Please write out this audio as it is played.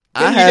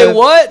do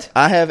what?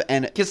 I have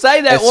an Can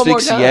say that one more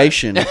time.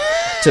 asphyxiation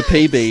to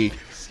PB,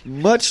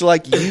 much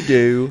like you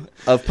do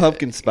of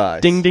pumpkin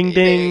spice. Ding, ding,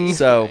 ding.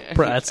 So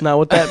That's not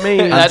what that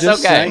means. That's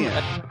just okay.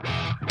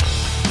 saying.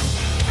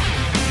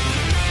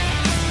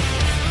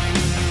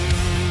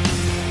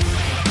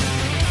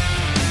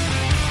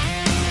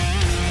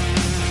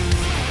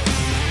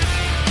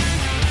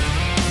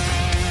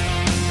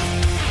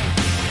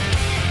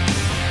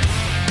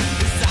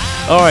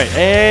 All right,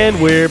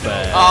 and we're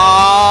back.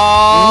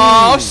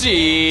 Oh,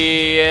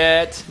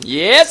 shit.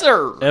 Yes,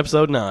 sir.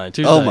 Episode 9,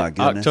 Tuesday, Oh, my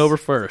goodness. October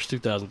 1st,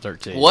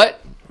 2013. What?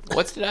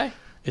 What's today?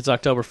 It's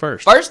October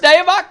 1st. First day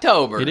of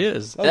October. It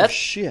is. Oh,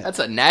 shit. That's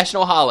a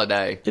national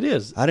holiday. It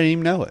is. I didn't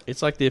even know it.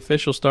 It's like the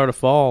official start of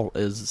fall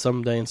is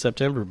someday in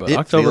September, but It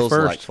October feels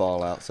 1st. like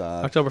fall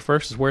outside. October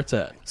 1st is where it's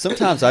at.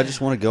 Sometimes I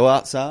just want to go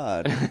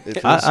outside.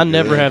 It feels I so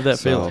never good. have that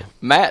So, feeling.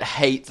 Matt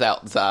hates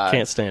outside.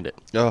 Can't stand it.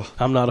 Oh,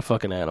 I'm not a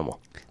fucking animal.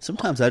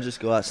 sometimes I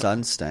just go outside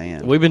and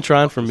stand. We've been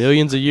trying for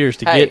millions of years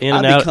to Hey, get in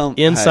and I out, become-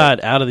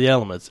 inside, out of the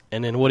elements.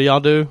 And then what do y'all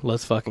do?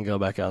 Let's fucking go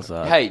back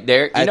outside. Hey,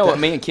 Derek, you I know th- what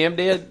me and Kim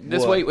did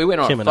this What? week? We went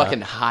on Kim a and I.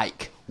 fucking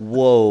hike.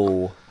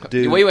 Whoa,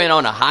 dude. We went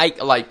on a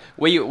hike. Like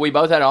we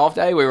both had an off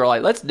day. We were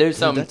like, let's do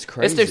something. that's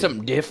Let's do crazy.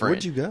 something different.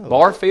 Where'd you go?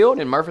 Barfield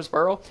in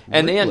Murfreesboro.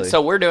 And then Really?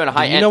 so we're doing a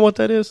hike. you and know what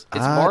that is?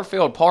 It's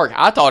Barfield Park.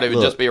 I thought it would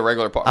Look, just be a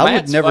regular park. I would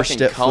Matt's never fucking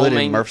step foot in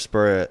combing.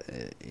 Murfreesboro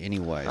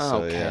anyway.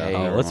 So Okay. yeah,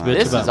 Oh, never let's mind. bitch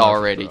This about has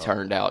already Murfreesboro.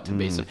 turned out to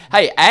be some.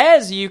 Hey,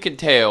 as you can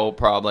tell,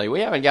 probably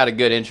we haven't got a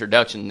good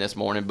introduction this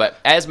morning. But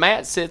as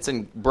Matt sits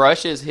and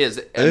brushes his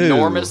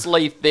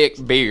enormously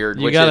thick beard,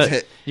 You which gotta,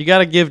 is you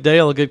gotta give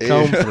Dale a good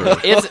comb through.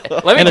 it's,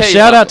 let me And a tell you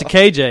shout out to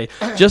something.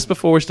 KJ. Just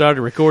before we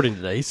started recording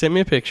today, he sent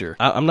me a picture.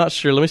 I'm not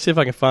sure. Let me see if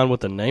I can find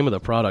what the name of the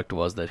product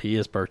was that he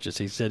has purchased.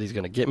 He said he's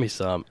going to get me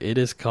some. It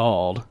is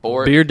called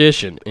Or-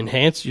 Beardition.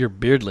 Enhance your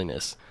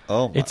beardliness.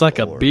 Oh, my It's like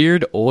a Lord.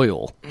 beard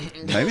oil.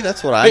 Maybe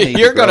that's what I need.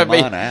 You're to grow gonna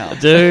be- mine out.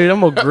 Dude, I'm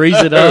going to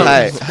grease it up.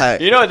 Hey,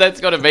 You know what that's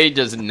going to be?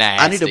 Just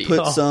nasty. I need to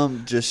put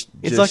some It's just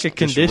like a just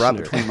conditioner. right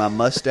between my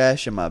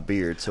mustache and my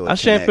beard, so it I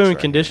shampoo connects and right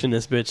condition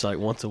this bitch like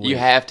once a week. You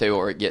have to,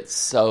 or it gets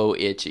so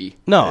itchy.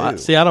 No, Ew.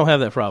 see, I don't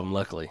have that problem.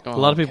 Luckily, a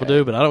lot of people okay.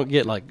 do, but I don't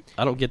get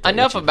that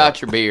Enough itchy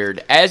about your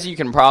beard. As you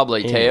can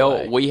probably tell,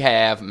 Anyway. we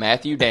have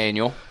Matthew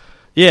Daniel.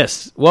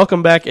 Yes,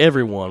 welcome back,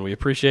 everyone. We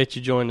appreciate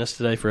you joining us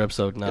today for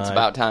episode 9. It's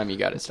about time you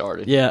got it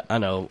started. Yeah, I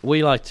know.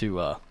 We like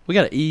to, we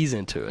got to ease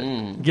into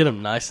it. Get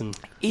them nice and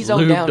He's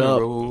on lubed down the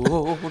up.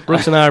 road.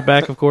 Brooks and I are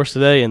back, of course,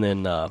 today. And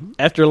then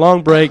after a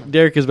long break,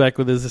 Derek is back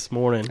with us this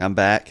morning. I'm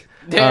back,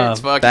 Derek's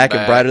fucking back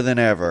and brighter than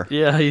ever.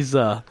 Yeah, he's,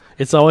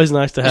 it's always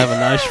nice to have a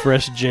nice,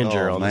 fresh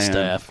ginger Oh, on man. the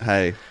staff.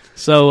 Hey,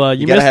 So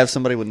you gotta have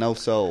somebody with no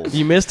soul.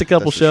 you missed a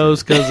couple That's for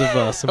shows because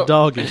of some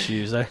dog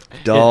issues.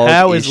 Dog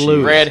How is issues.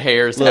 Louis? Red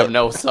hairs Look. have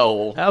no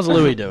soul. How's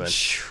Louis doing?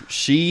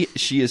 She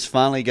has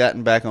finally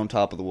gotten back on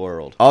top of the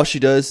world. All she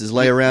does is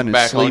lay around and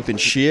Back sleep on-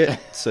 and shit.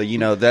 So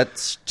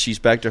she's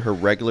back to her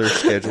regular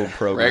scheduled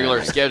program.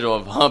 Regular schedule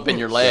of humping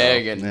your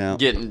leg and yeah.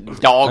 getting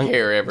dog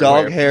hair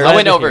everywhere. Dog hair. I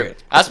went Glad to over. hear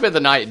it. I spent the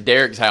night at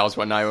Derek's house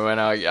one night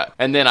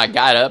and then I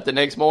got up the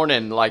next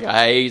morning like a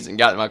haze and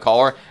got in my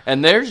car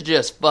and there's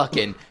just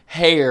fucking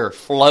hair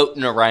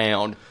floating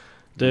around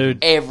Dude,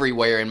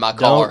 everywhere in my don't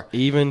car.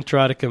 even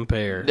try to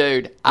compare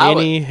Dude,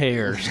 any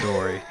hair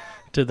story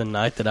to the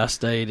night that I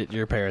stayed at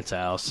your parents'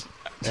 house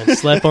and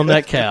slept on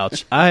that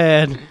couch. I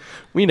had,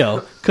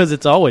 because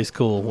it's always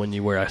cool when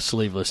you wear a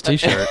sleeveless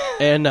T-shirt.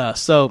 And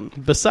so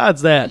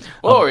besides that,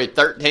 What were we,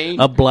 13?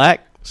 a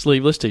black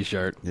sleeveless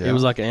T-shirt. Yeah. It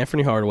was like an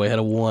Anthony Hardaway, had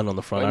a 1 on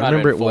the front. We I might have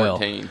remember it been well.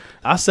 14.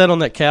 I sat on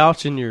that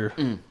couch in your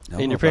know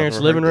if parents'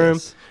 I've ever living heard room.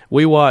 this.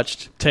 We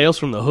watched Tales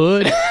from the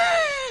Hood.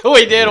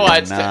 We did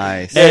watch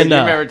nice. that. And, You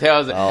remember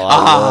Tales? Oh,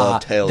 I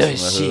love Tales the from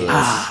the shit.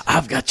 Hood.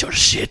 I've got your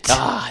shit.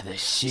 The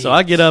shit. So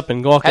I get up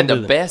and walk had into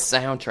the best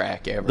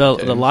soundtrack ever. the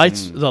too.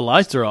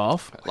 lights are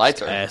off.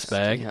 Lights are ass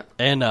bag. Yeah.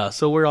 And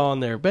so we're all in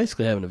there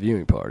basically having a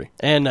viewing party.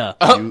 And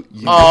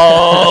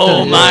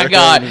Oh my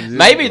God!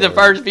 Maybe the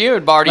first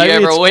viewing party you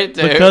maybe ever it's went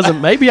to. because of,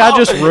 maybe I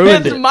just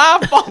ruined it's it. my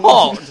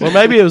fault. Well,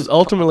 maybe it was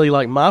ultimately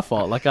like my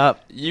fault. Like I'm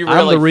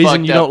really the reason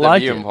fucked you up don't the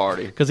like viewing it.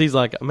 party. Because he's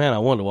like, man, I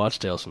wanted to watch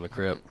Tales from the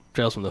Crypt.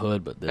 Tales from the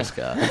Hood, but this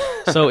guy.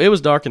 So it was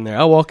dark in there.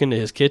 I walk into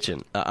his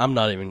kitchen. I'm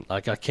not even, I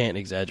can't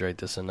exaggerate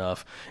this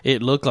enough.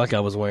 It looked like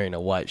I was wearing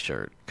a white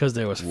shirt because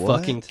there was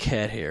What? fucking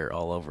cat hair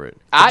all over it.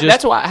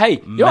 That's why.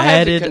 Hey, you don't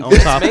have to Matted on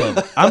convince top me. of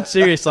it. I'm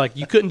serious. Like,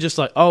 you couldn't just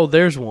oh,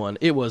 there's one.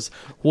 It was,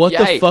 what Yeah,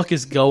 the hey, fuck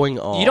is going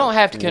on? You don't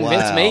have to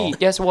convince Wow. me.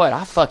 Guess what?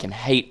 I fucking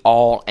hate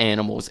all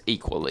animals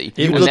equally.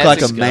 You It look was like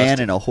That's a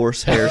man in a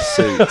horsehair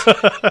suit.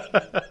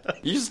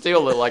 You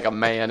still look like a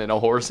man in a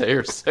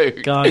horsehair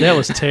suit. God, that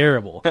was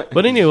terrible.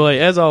 But anyway,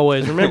 as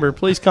always, remember,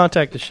 please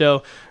contact the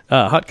show,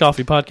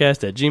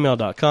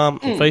 hotcoffeepodcast@gmail.com.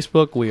 On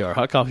Facebook, we are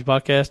Hot Coffee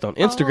Podcast. On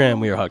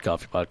Instagram, we are Hot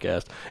Coffee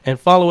Podcast. And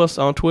follow us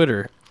on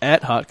Twitter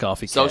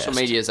 @HotCoffeeCast. Social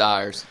media is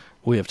ours.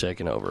 We have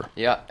taken over.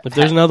 Yeah. If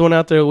there's another one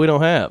out there we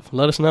don't have,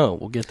 let us know.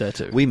 We'll get that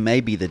too. We may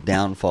be the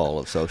downfall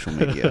of social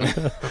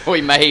media.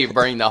 We may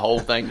bring the whole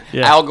thing.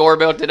 Yeah. Al Gore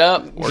built it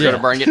up. We're Yeah.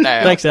 gonna bring it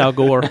down. Thanks, Al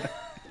Gore.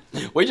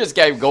 We just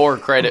gave Gore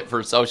credit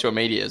for social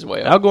media as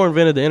well. Al Gore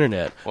invented the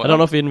internet. Well, I don't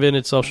know if he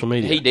invented social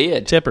media. He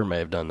did. Tipper may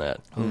have done that.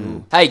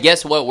 Hey,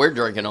 guess what we're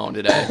drinking on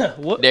today?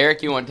 What?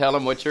 Derek, you want to tell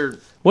them what you're...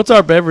 What's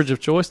our beverage of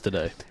choice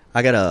today?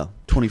 I got a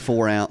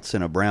 24 ounce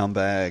in a brown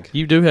bag.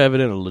 You do have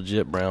it in a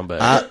legit brown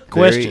bag. I'm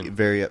Question. very,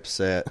 very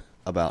upset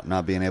about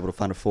not being able to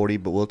find a 40,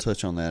 but we'll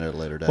touch on that at a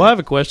later date. Well, I have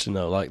a question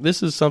though. Like,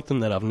 this is something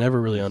that I've never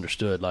really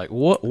understood. Like,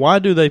 why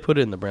do they put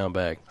it in the brown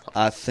bag?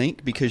 I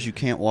think because you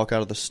can't walk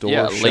out of the store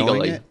Yeah, showing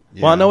legally. it.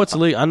 Well, I Yeah. know it's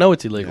illegal. I know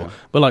it's illegal. Yeah.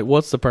 But like,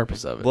 what's the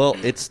purpose of it? Well,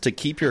 it's to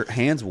keep your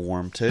hands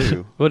warm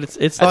too. But it's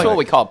That's like what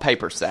we call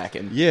paper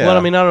sacking. Yeah. Well, I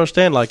mean, I don't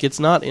understand. Like, it's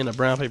not in a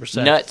brown paper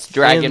sack. Nuts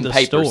dragging in the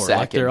paper store. sacking.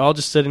 Like, they're all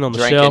just sitting on the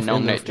Drinking shelf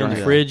on in that the drink.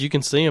 fridge. You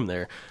can see them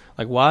there.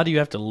 Like, why do you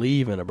have to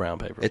leave in a brown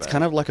paper It's bag?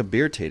 kind of like a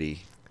beer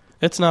titty.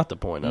 It's not the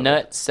point of it.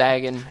 Nut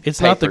sagging.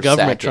 It's not the paper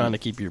government sacking, trying to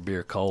keep your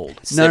beer cold.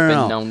 sipping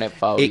No. on that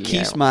 40 It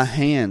keeps ounce. my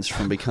hands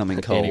from becoming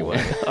cold.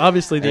 Anyway,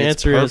 obviously the And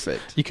it's answer is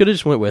perfect. you could have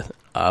just went with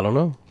I don't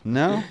know,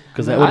 No,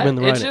 because that would have been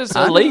the right. It's just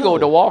I illegal know.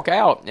 to walk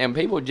out, and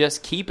people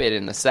just keep it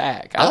in the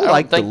sack. I don't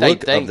like the think they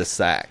look think of the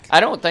sack. I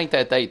don't think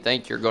that they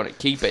think you're going to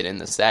keep it in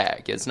the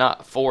sack. It's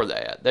not for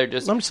that. They're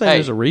just. I'm just saying hey,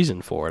 there's a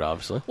reason for it.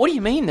 Obviously, What do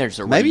you mean? There's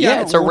a Maybe reason? I Yeah,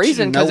 don't it's a want you to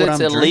reason know because what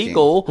it's I'm drinking.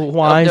 illegal. well,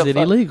 why of is the it fu-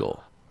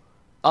 illegal?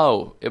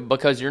 Oh,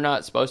 because you're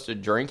not supposed to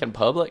drink in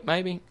public.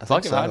 Maybe. I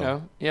Fuck think if I so.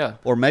 know. Yeah.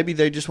 Or maybe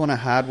they just want to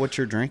hide what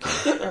you're drinking.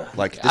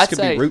 Like this I'd could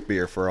say- be root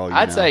beer for all you know.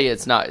 I'd say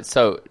it's not.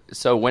 So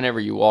whenever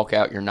you walk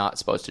out, you're not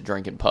supposed to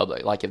drink in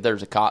public. Like if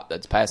there's a cop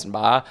that's passing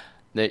by,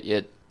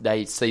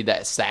 they see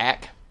that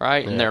sack,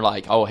 right, and they're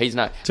like, "Oh, he's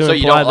not." To so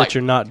you imply don't that like.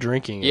 you're not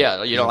drinking.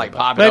 Yeah, you don't like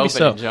pop it Maybe open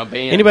so. and jump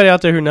in. Anybody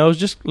out there who knows,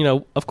 just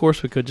of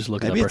course we could just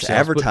look maybe it up it's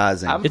ourselves. but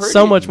advertising. I'm It's pretty-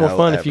 so much more No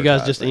fun if you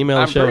guys just advertising. email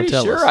the I'm show and pretty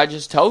tell sure us. I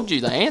just told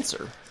you the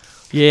answer.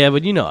 Yeah,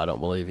 but I don't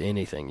believe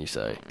anything you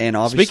say. And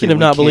obviously Speaking of we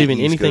not can't believing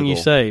use anything you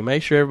Google. say,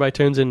 make sure everybody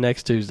tunes in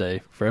next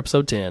Tuesday for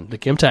episode 10, the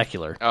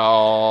Kimtacular.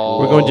 Oh,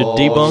 We're going to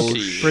debunk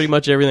shit. pretty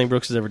much everything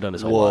Brooks has ever done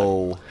his whole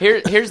life.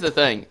 Whoa. Here's the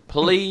thing,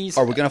 please.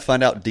 Are we going to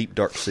find out deep,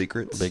 dark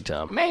secrets? Big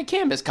time. Man,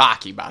 Kim is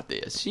cocky about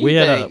this. She We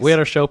had thinks,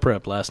 our show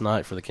prep last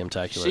night for the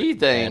Kimtacular. She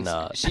thinks-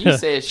 and, she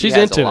says she she's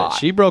has into a lot. it.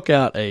 She broke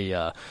out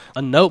a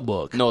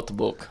notebook,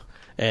 notebook.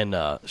 and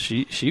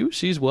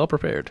she's well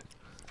prepared.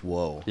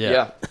 Whoa.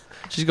 Yeah,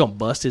 she's gonna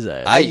bust his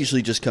ass. I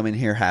usually just come in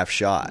here half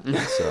shot.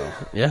 So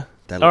yeah.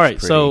 That All looks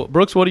right, so pretty.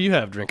 Brooks, what do you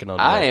have drinking on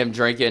today? I am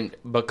drinking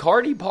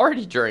Bacardi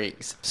party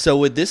drinks. So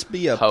would this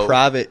be a Ho.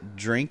 private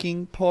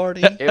drinking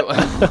party?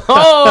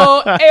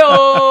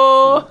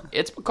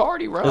 It's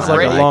Bacardi, bro. It's like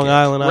ready, a Long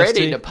Island iced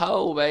ready tea. to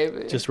pull,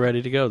 baby. Just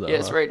ready to go though. yeah,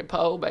 it's huh? ready to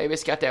pull, baby.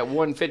 It's got that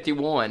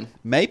 151.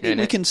 Maybe in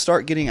we it. can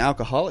start getting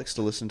alcoholics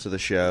to listen to the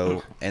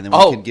show, and then we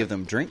Oh, can give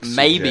them drinks.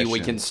 Maybe we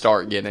can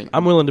start getting.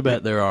 I'm willing to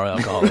bet there are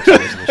alcoholics. who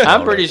listen to the show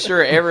I'm already. pretty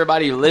sure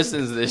everybody who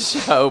listens to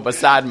this show,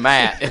 beside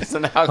Matt, is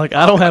an alcoholic. Like,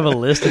 I don't have a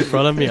list in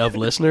front of me of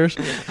listeners,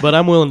 but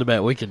I'm willing to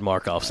bet we could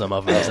mark off some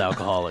of them as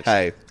alcoholics.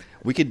 Hey,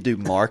 we could do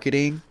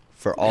marketing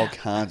for all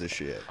kinds of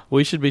shit.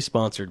 We should be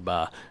sponsored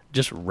by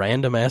just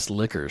random ass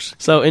liquors.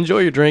 So enjoy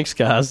your drinks,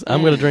 guys.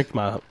 I'm going to drink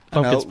my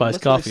pumpkin No, spice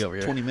let's coffee waste over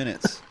here. 20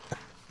 minutes.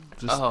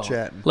 Just Oh.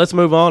 chatting. Let's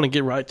move on and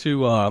get right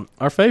to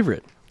our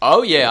favorite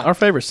Oh yeah, our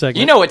favorite segment.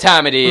 you know what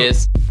time it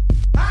is?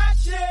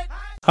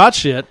 hot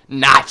shit.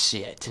 Not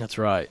shit. That's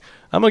right.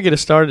 I'm going to get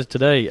us started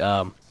today.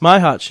 My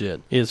hot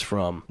shit is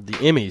from the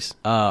Emmys.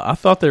 I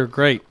thought they were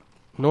great.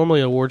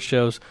 Normally award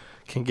shows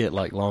can get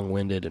like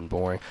long-winded and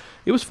boring.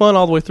 It was fun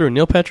all the way through.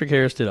 Neil Patrick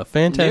Harris did a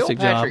fantastic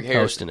Neil Patrick job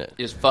Harris hosting it.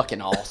 is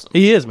fucking awesome.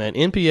 He is, man.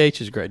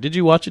 NPH is great. Did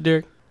you watch it,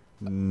 Derek?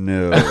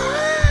 No.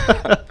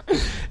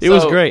 It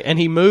was So- great, and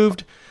he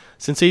moved.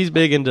 Since he's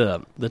big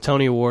into the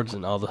Tony Awards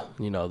and all the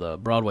the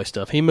Broadway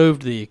stuff, he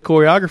moved the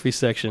choreography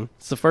section.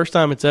 It's the first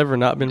time it's ever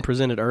not been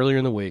presented earlier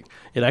in the week.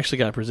 It actually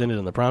got presented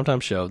in the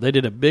primetime show. They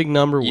did a big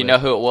number. You with know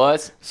who it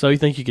was? So You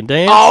Think You Can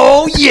Dance?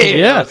 Oh yeah,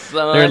 yeah.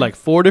 son. There were like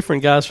 4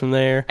 different guys from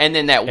there. and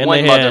then that and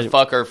one they had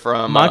motherfucker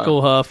from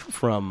Michael Huff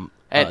from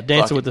that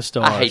Dancing fucking- with the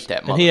Stars. I hate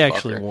that motherfucker. And he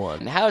actually won.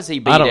 And how does he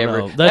beat I don't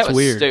every? know. That's that was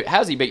weird.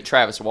 How's he beat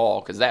Travis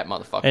Wall? Because that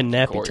motherfucker And was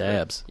Nappy choreographed.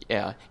 Tabs.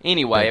 Yeah.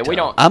 Anyway, Big we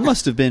time. don't. I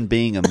must have been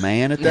being a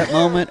man at that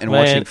moment and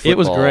watching Man, football. it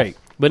was great.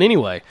 But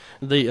anyway,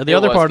 the It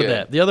other was part good.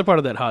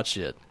 of that hot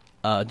shit.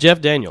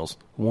 Jeff Daniels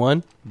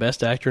won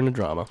Best Actor in a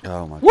Drama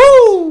Oh my!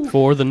 Woo!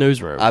 for The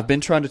Newsroom. I've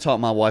been trying to talk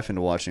my wife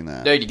into watching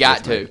that. Dude, you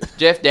got to.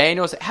 Jeff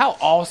Daniels. How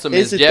awesome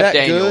is Is it Jeff that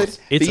Daniels? good?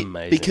 It's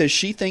amazing. because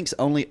she thinks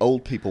only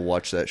old people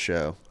watch that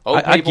show. Old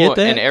I people get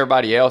that. and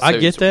everybody else I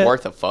who's get that.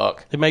 worth a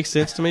fuck. It makes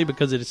sense to me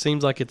because it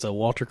seems like it's a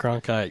Walter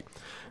Cronkite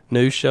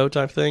news show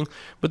type thing,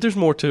 but there's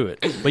more to it.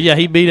 But yeah,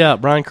 he beat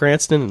out Bryan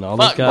Cranston and all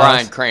Fuck those guys.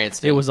 Bryan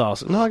Cranston. It was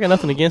awesome. No, I got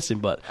nothing against him,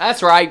 but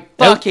That's right.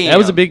 that, Fuck him. that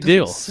was a big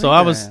deal. say So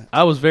I was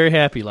that. very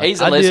happy. Like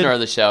He's a I listener did, of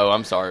the show.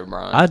 I'm sorry,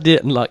 Brian. I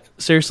did like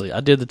seriously. I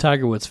did the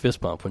Tiger Woods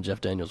fist bump when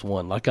Jeff Daniels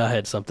won. Like I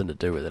had something to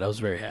do with it. I was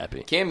very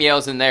happy. Kim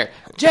yells in there,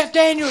 Jeff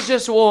Daniels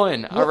just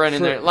won. I run in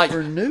for, there like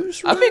for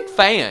news. I'm a big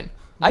fan.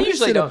 I What is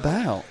usually it don't.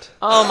 about?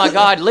 Oh my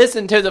God!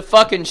 Listen to the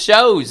fucking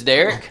shows,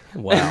 Derek.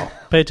 Wow,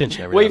 pay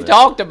attention every We've now and then.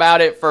 talked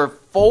about it for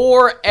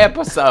 4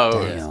 episodes.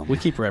 Damn. We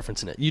keep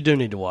referencing it. You do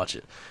need to watch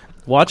it.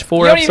 Watch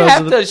 4 You don't even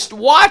episodes have of to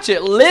watch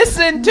it.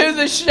 Listen to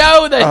the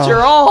show that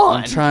you're on.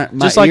 I'm trying.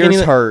 My just like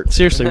ears hurt.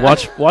 Seriously,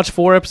 watch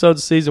 4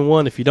 episodes of season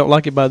 1. If you don't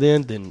like it by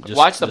then just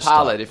Watch the just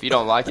pilot. stop. If you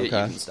don't like it, you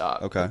Okay. can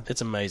stop. Okay.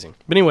 It's amazing.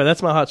 But anyway,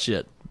 that's my hot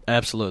shit.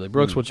 Absolutely,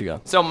 Brooks. What you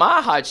got? So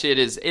my hot shit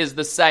is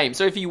the same.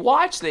 So if you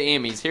watch the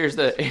Emmys, here's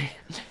the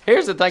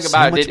thing So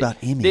about much it. about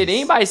Emmys. Did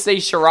anybody see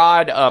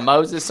Sherrod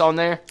Moses on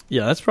there?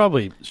 Yeah, that's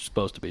probably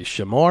supposed to be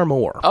Shamar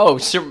Moore Oh,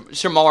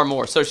 Shamar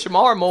Moore. So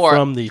Shamar Moore.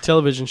 from the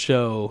television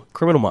show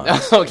Criminal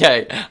Minds,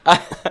 Okay.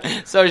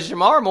 So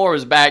Shamar Moore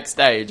was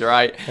backstage,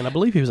 right? and I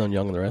believe he was on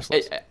Young and the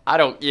Restless.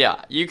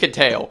 Yeah, you could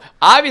tell.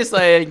 Obviously,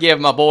 they give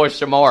my boy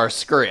Shamar a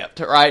script,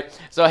 right?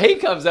 So he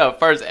comes up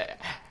first.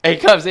 He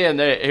comes in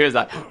there. He was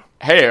like,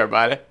 "Hey,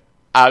 everybody,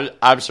 I'm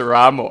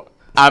Sherrod Moore.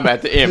 I'm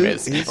at the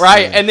Emmys,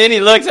 right?" And then he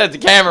looks at the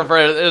camera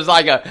there's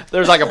like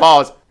a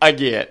pause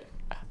again.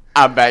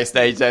 I'm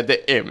backstage at the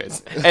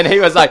Emmys, and he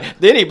was like,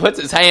 then he puts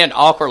his hand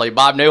awkwardly.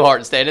 Bob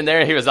Newhart standing there,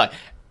 and he was like,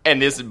 "And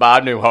this is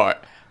Bob Newhart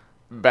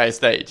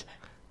backstage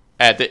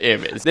at the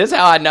Emmys." This is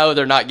how I know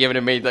they're not giving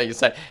him anything to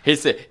say. He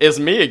said, "It's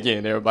me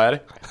again, everybody.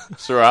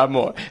 Sherrod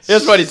Moore."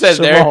 Here's what he says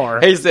Shamar.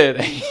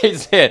 there. He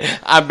said,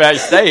 "I'm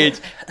backstage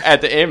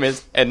at the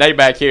Emmys, and they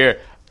back here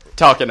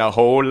talking a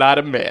whole lot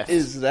of mess.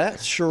 Is that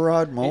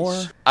Sherrod Moore?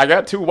 I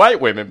got 2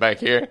 white women back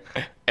here,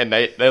 and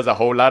there's a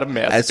whole lot of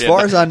mess." As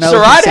far as I know,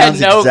 Sherrod he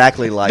sounds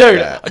exactly like dude,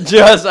 that.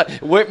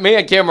 Just me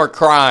and Kim were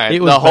crying.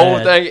 It was the whole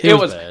bad. thing. It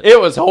was bad. It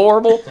was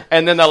horrible.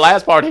 And then the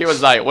last part, he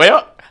was like,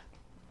 "Well,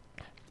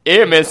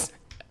 Emmys."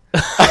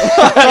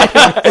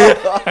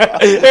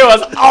 It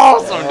was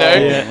awesome,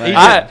 dude.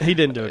 Yeah, he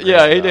didn't do it.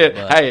 Yeah, he did.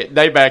 Hey,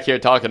 they back here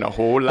talking a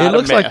whole lot It of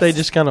looks mess. like they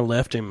just kind of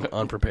left him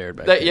unprepared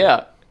back there.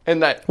 Yeah.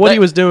 And that What he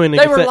was doing,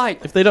 they were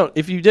like,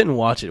 if you didn't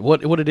watch it,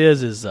 what it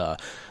is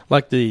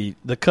like the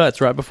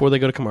cuts right before they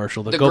go to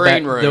commercial. They'll The go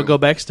green back, room. They'll go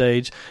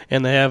backstage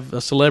and they have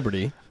a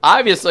celebrity.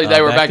 obviously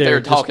they were back there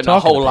just talking a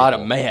talking whole to lot of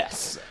people.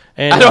 mess.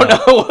 And I don't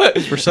know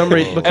what. for some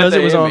reason because At it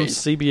the was on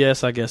Emmys.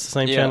 CBS, I guess the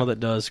same Yeah. channel that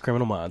does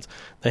Criminal Minds.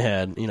 They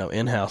had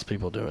in-house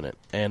people doing it,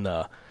 and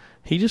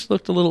he just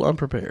looked a little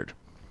unprepared.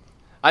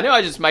 I know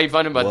I just made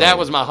fun of him, but Whoa. that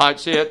was my hot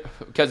shit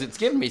because it's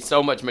giving me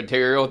so much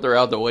material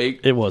throughout the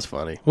week. It was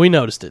funny. We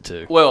noticed it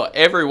too. Well,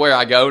 everywhere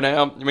I go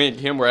now, me and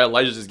Kim were at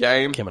Lasers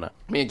game. Kim and I.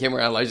 Me and Kim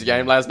were at Lasers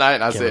game last night,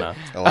 and I Kim said, and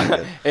I like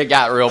it. it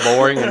got real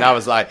boring, and I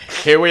was like,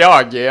 here we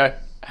are, yeah,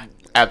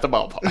 at the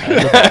ballpark.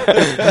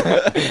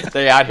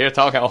 They out here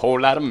talking a whole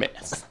lot of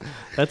mess.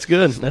 That's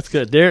good. That's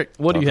good. Derek,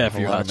 what do you have for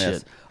A your lot hot of mess.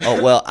 shit? Oh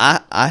well,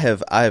 I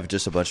have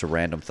just a bunch of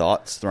random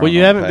thoughts. thrown Well, you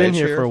on haven't the been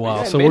page here for a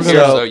while, so Been we're here,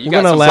 gonna so you we're got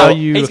gonna some allow salt.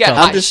 you. He's to got come.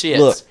 hot just- shits.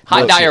 look, Hot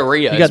look.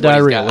 diarrhea. You got is what he's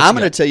diarrhea. got. What I'm you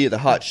going got? to tell you the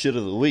hot shit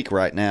of the week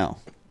right now,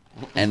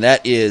 and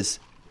that is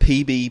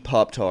PB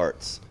Pop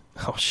Tarts.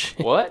 Oh shit!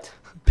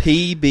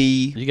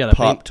 PB You got a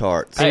Pop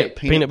Tarts.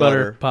 Peanut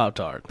butter Pop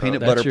Tart. Peanut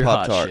That's butter your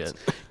Pop hot Tarts.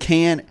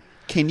 shit.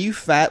 Can you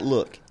fat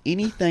look?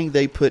 Anything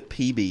they put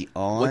PB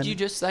on, What'd you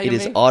just say it to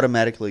is me?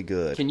 automatically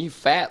good. Can you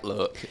fat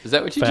look? Is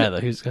that what you Father.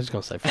 Who's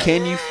gonna say? Father?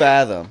 Can you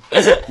fathom?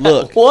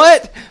 Look,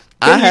 What?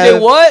 Can you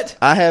do what?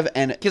 I have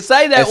an Can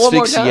say that one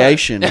more time.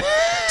 asphyxiation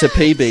to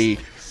PB,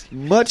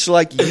 much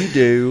like you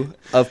do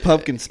of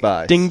pumpkin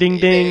spice. Ding ding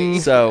ding.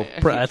 So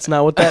That's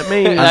not what that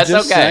means. That's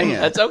just okay. saying.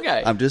 That's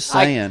okay. I'm just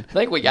saying I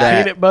think we got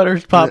that- it. Peanut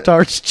butter Pop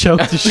Tarts choke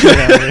the shit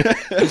out of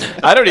me.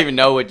 I don't even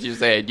know what you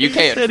said. You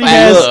can't Said he fat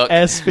has look.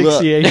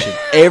 asphyxiation.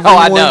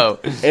 everyone, I know.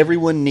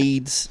 Everyone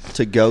needs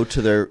to go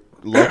to their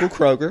local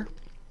Kroger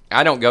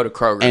I don't go to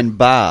Kroger. and I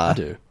buy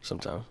do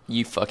sometimes.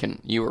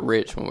 You were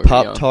rich when we were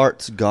Pop young.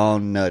 Tarts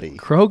Gone Nutty.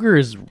 Kroger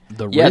is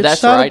the Yeah, rich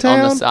that's side right. of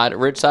town. On the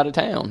rich side of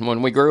town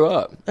when we grew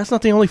up. That's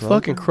not the only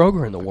fucking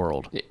Kroger in the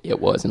world. It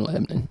was in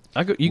Lebanon.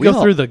 You We go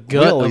all- through the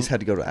gut. We always of, had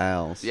to go to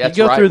Al's. Yeah. you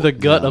go right. through the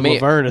gut of Me-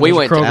 Laverne, and we there's a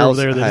went to Kroger Al's.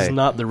 there that is Hey.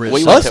 not the rich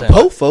We side went of Us town.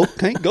 po folk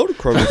can't go to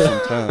Kroger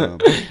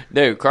sometimes.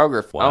 Dude,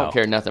 Kroger, I Wow. don't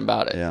care nothing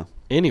about it. Yeah.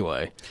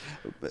 Anyway,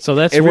 so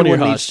that's one of Everyone your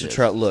hot needs to shits.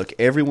 try. Look,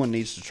 everyone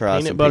needs to try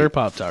Peanut some butter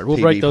Pop Tart. We'll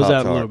PB break those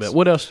out in a little Pop-Tarts. bit.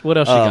 What else? What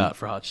else you got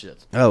for hot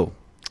shits? Oh,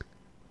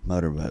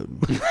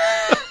 motorboating.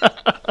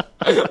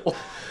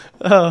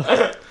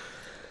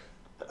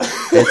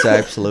 It's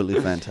absolutely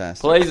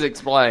fantastic. Please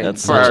explain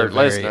That's for such our a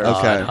very listeners.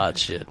 odd Okay. hot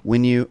shit.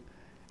 When you,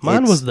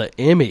 Mine it's- was the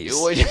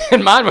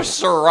Emmys, Mine was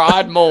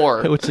Sherrod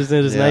Moore. which is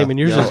in his Yeah, name, and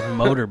yours y'all- is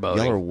motorboating.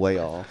 Y'all are way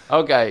off.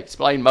 Okay,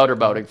 explain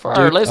motorboating for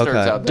our listeners okay.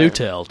 out there. Do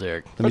tell,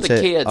 Derek. For the tell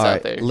you- kids all out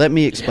right, there. Let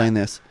me explain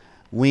this.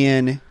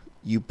 When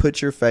you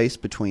put your face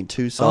between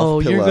two soft Oh,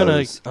 pillows, you're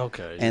gonna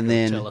okay, and you're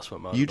then gonna tell us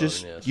what you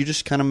motorboating is.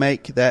 just kind of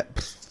make that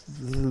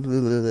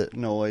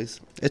noise.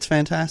 It's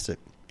fantastic.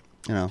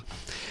 You know.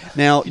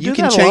 Now You you do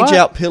can that a change lot.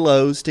 out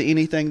pillows to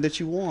anything that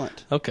you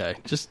want. Okay,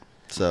 just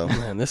So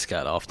man, this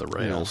got off the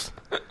rails.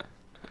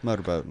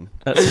 motorboating.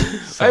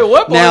 Hey,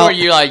 what point Now, were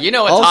you like, you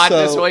know what's hot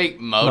also- this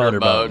week?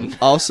 Motorboating.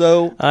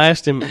 Also, I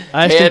asked him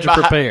Head to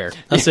behind- prepare.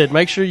 I said,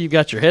 make sure you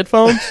got your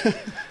headphones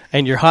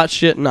and your hot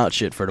shit, and not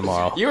shit for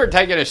tomorrow. You were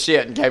taking a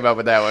shit and came up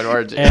with that one,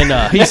 weren't you?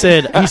 And he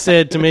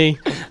said to me,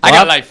 I got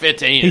 "Well, like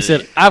 15. He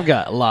said, I've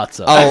got lots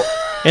of.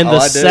 oh, And Oh, the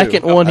I do.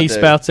 second one I he do.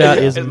 spouts out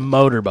is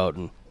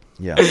motorboating.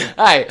 Yeah.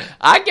 Hey,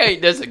 I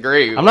can't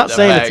disagree. I'm not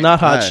saying it's not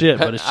hot Right. shit,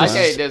 but it's I just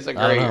can't I disagree.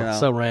 don't know, You know.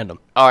 so random.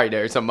 All right,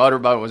 Derek. So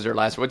motorboat was your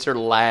last. What's your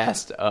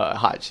last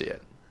hot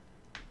shit?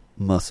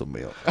 Muscle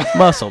milk.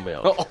 Muscle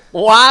milk.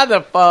 Why the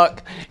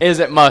fuck is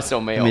it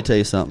muscle milk? Let me tell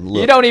you something.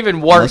 Look, you don't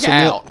even work muscle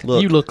milk- out.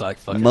 Look, You look like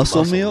fucking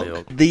muscle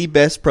milk, the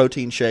best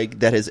protein shake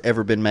that has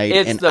ever been made,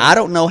 It's and the- I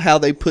don't know how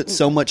they put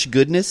so much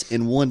goodness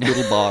in one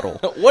little bottle.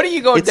 What are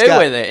you going to It's do got-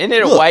 with it? Isn't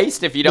it a look,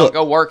 waste if you don't look.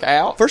 go work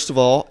out? First of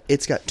all,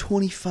 it's got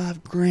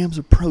 25 grams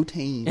of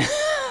protein.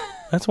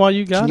 That's why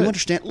you got Can you it.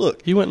 understand?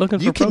 Look, You went looking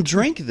for you can protein.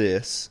 drink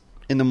this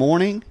in the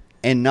morning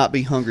and not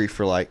be hungry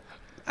for like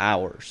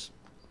hours.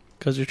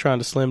 Because you're trying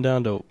to slim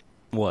down to,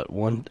 what,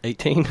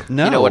 118?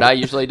 No, You know what I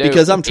usually do?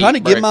 Because I'm trying to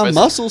Eat give my breakfast.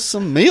 muscles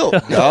some milk,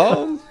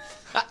 dog.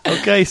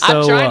 Okay, so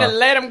I'm trying to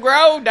let them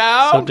grow,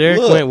 dog. so Derek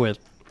look. went with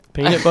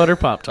peanut butter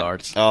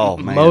Pop-Tarts. Oh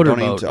man,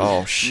 Motorboat. don't even.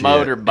 Oh shit,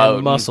 Motorboat.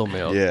 and muscle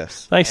milk.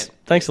 Yes,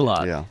 Thanks a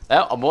lot. yeah.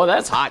 Boy,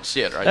 that's hot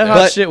shit right That there. hot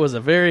But- shit was a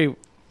very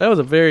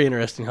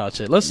interesting hot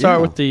shit. Let's start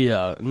Yeah. with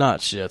the not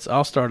shits.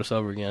 I'll start us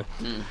over again.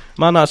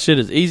 My not shit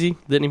is easy.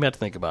 Didn't even have to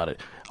think about it.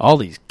 All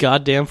these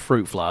goddamn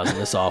fruit flies in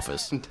this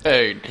office.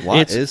 Dude, Why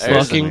It's is there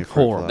so fucking many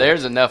fruit horrible. flies?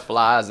 there's enough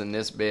flies in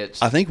this bitch.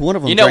 I think one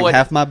of them You know drank what-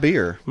 half my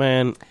beer.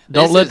 Man,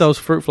 don't This let is- those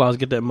fruit flies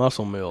get that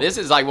muscle milk. This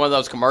is like one of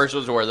those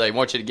commercials where they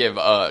want you to give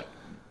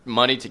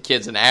money to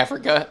kids in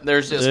Africa.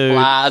 There's just Dude.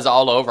 flies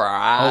all over our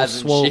All eyes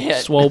and swole, shit.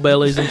 swole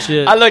bellies and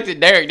shit. I looked at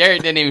Derek.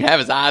 Derek didn't even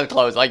have his eyes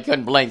closed. Like he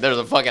couldn't blink. There's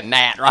a fucking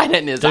gnat right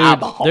in his Dude,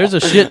 eyeball. there's a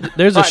shit Right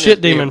in his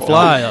shit demon pupil.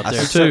 fly up I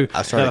there started- too.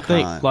 I started that I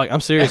think, crying. like, I'm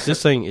serious.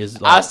 This thing is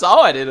I like,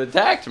 saw it. It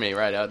attacked me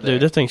right out there.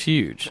 dude, this thing's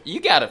huge. You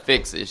got to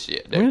fix this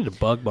shit, We dude. need to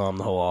bug bomb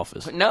the whole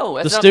office. No,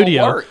 The it's not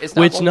studio, gonna work. It's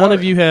not which gonna none work.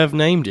 of you have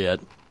named yet.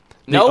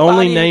 The Nobody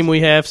only is- name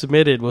we have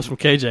submitted was from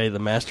KJ, the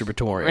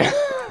masturbatorian.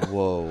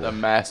 Whoa. The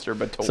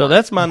masturbator. So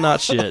that's my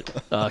not shit.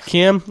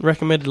 Kim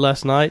recommended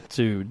last night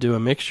to do a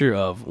mixture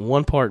of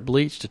 1 part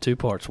bleach to 2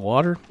 parts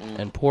water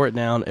and pour it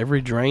down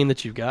every drain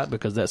that you've got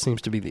because that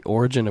seems to be the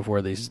origin of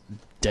where these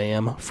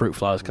damn fruit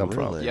flies come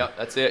from. Really? Yep,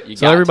 that's it. You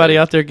So got everybody to.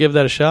 out there, give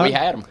that a shot. We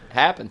had them.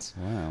 Happens.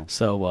 Wow.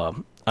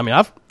 So I mean,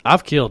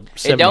 I've killed It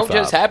 75. don't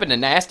just happen to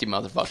nasty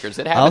motherfuckers.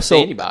 It happens Also-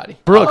 to anybody.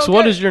 Brooks, Oh,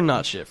 what okay. is your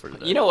not shit for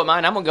today? You know what,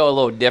 mine? I'm going to go a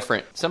little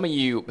different. Some of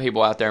you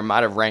people out there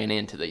might have ran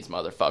into these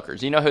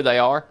motherfuckers. You know who they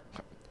are?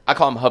 I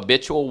call them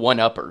habitual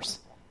one-uppers.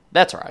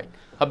 That's right.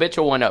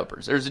 Habitual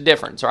one-uppers. There's a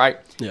difference, right?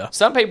 Yeah.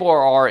 Some people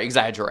are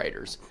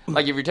exaggerators.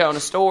 Like if you're telling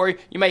a story,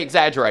 you may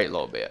exaggerate a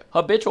little bit.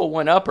 Habitual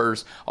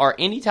one-uppers are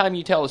anytime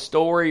you tell a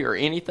story or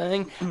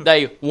anything,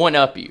 they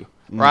one-up you.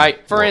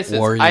 Right? For instance,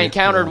 warrior. I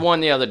encountered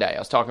one the other day. I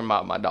was talking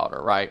about my daughter,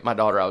 right? My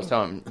daughter, I was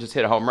telling him, just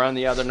hit a home run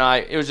the other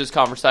night. It was just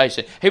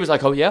conversation. He was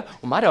like, oh, yeah?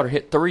 Well, my daughter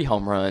hit 3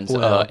 home runs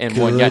Well, in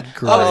one good game.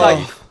 grief.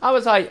 I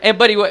was like, and,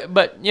 but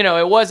you know,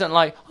 it wasn't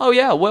like, oh,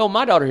 yeah, well,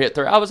 my daughter hit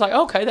 3. I was like,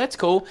 okay, that's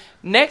cool.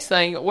 Next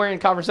thing, we're in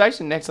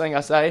conversation. Next thing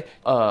I say,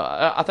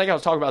 I think I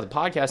was talking about the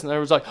podcast, and there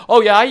was like,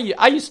 oh, yeah,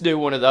 I used to do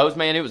one of those,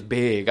 man. It was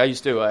big. I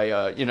used to do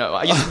I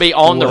used to be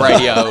on the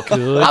radio.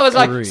 Good I was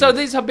like, grief. so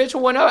these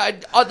habitual one,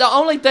 the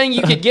only thing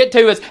you could get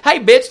to is, hey,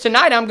 bitch,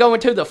 tonight I'm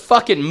going to the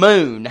fucking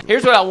moon.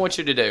 Here's what I want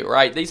you to do,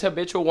 right? These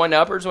habitual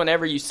one-uppers,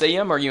 whenever you see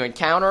them or you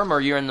encounter them or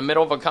you're in the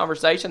middle of a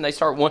conversation, they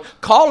start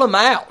call them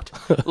out.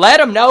 Let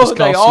them know who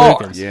they call are.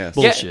 snookers. Yes.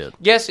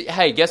 Bullshit.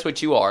 Guess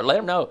what you are. Let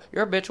them know.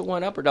 You're a habitual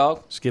one-upper,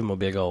 dog. Just give them a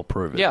big old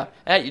prove it. Yeah.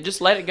 Hey, you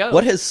just let it go.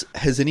 What has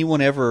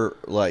anyone ever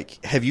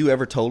have you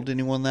ever told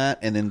anyone that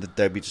and then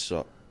they'd be just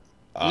like,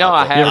 No,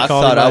 I You ever haven't. I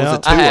called thought I anybody was a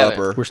out? I haven't.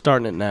 two-upper. We're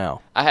starting it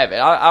now. I have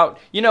it.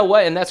 You know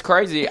what? And that's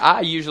crazy.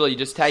 I usually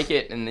just take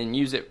it and then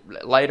use it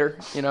later.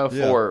 You know,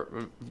 Yeah. for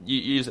you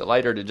use it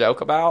later to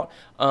joke about,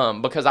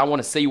 because I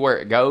want to see where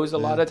it goes a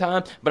lot of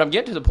time. But I'm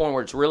getting to the point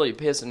where it's really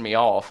pissing me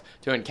off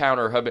to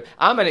encounter.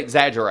 I'm an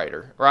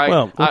exaggerator, right?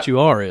 Well, what you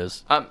are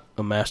is I'm-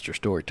 a master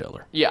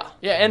storyteller. Yeah,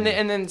 and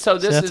then so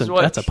this that's is a-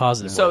 what that's a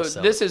positive So way to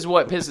sell this it. is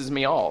what pisses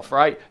me off,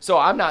 right? So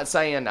I'm not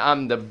saying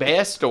I'm the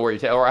best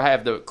storyteller. I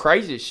have the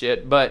craziest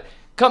shit, but.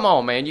 Come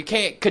on, man! You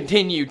can't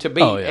continue to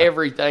be Oh, yeah.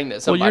 everything that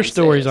Well, somebody your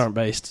stories says. aren't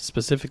based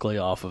specifically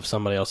off of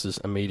somebody else's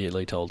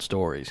immediately told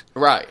stories.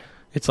 right.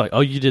 It's like,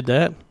 oh, you did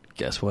that?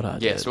 Guess what I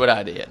did? Guess what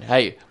I did?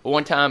 Hey,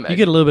 one time You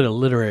get a little bit of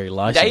literary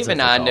license. Dave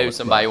and I knew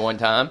somebody one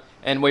time,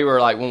 and we were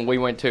like, when we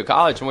went to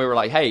college, and we were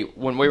like, hey,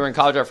 when we were in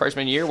college our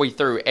freshman year, we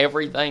threw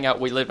everything out.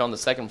 We lived on the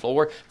second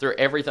floor, threw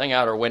everything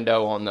out our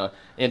window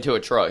into a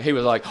truck. He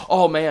was like,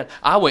 oh man,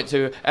 I lived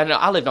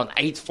on the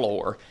 8th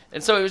floor,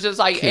 and so it was just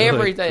like Good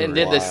everything and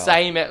did the grief.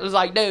 same. It was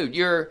like, dude,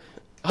 you're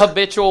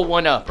habitual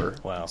one-upper.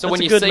 Wow. So That's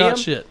when a you good see not them,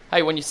 shit.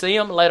 hey, when you see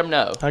them, let them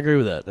know. I agree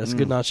with that. That's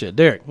good not shit.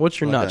 Derek, what's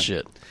your not Okay.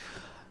 shit?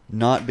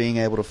 not being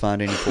able to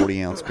find any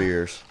 40-ounce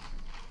beers.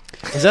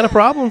 Is that a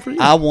problem for you?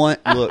 I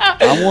want the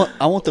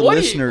What do you-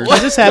 listeners.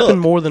 Has this happened Look,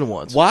 more than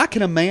once? Why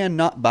can a man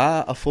not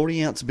buy a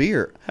 40-ounce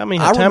beer? How many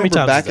I remember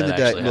times back does in the that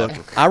day. actually Look,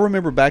 happen? I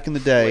remember back in the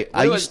day. Wait,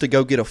 I what used to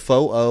go get a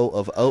faux O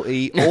of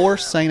OE or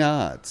St.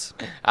 Ides.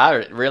 I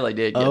really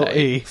did get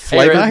OE.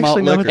 Flavored I malt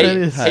actually know what liquor. that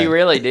is. Hey. He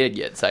really did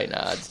get St.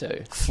 Ides,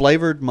 too.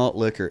 Flavored malt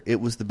liquor. It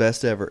was the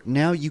best ever.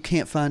 Now you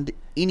can't find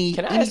any.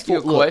 Can I any ask you a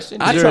look,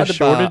 question? I Is there a tried to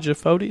buy. shortage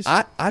of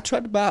 40s? I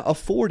tried to buy a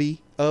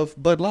 40 of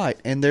Bud Light,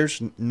 and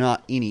there's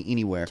not any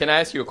anywhere. Can I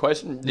ask you a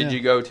question? Did Yeah. you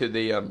go to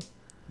the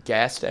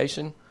gas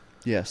station?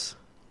 Yes.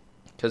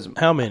 Because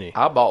How many?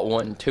 I bought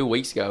one 2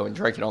 weeks ago and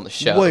drank it on the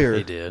show. Where?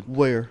 He did.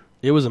 Where?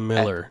 It was a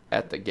Miller.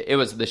 It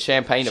was the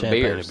champagne of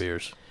Champagne beers. of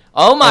beers.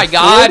 Oh my A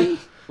God! 40?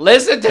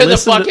 Listen to the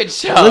fucking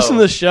show. Listen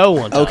to the show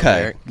one time, Okay.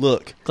 Eric.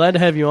 Look. Glad to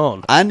have you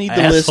on. I need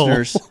the asshole.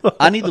 listeners.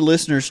 I need the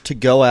listeners to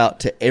go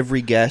out to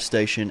every gas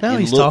station Now and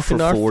he's look talking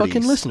for to our 40s.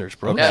 fucking listeners,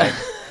 bro.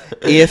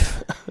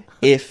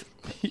 If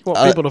You want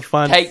people to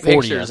find Take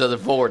 40 pictures of the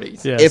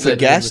 40s. Yeah. if Send a it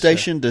gas in the show.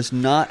 station does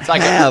not It's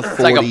like have it's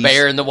like a 40s,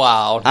 bear in the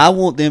wild. I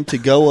want them to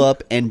go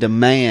up and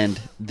demand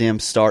them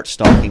start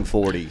stocking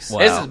 40s. Wow.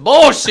 This is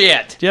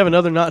bullshit. Do you have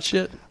another not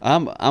shit?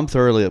 I'm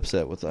thoroughly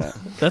upset with that.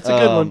 That's a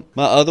good one.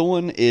 My other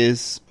one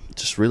is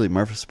just really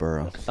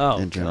Murfreesboro Oh,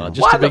 in general. God.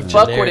 Just Why to the be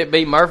fuck generic. would it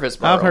be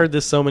Murfreesboro? I've heard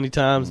this so many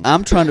times.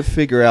 I'm trying to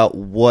figure out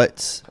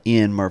what's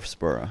in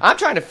Murfreesboro. I'm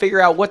trying to figure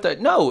out what the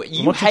no. You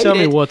Why don't you hate tell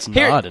me it. what's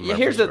not in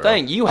Here's the Murfreesboro?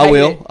 thing. You I hate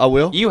will. it. I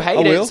will. You hate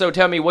I will. it. So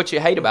tell me what you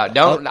hate about it.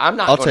 Don't. I'm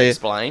not I'll going tell to you.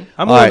 explain.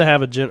 I'm All willing right.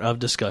 to have a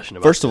discussion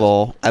about First of this.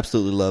 all,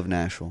 absolutely love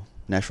Nashville.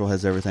 Nashville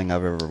has everything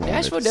I've ever wanted.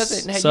 Nashville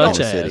doesn't. Have, Such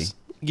you Oklahoma don't- as, City.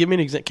 give me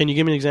an can you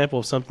give me an example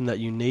of something that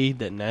you need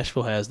that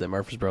Nashville has that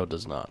Murfreesboro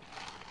does not?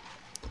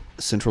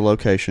 Central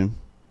location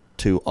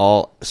to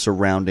all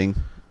surrounding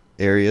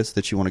areas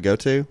that you want to go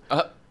to.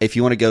 If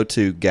you want to go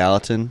to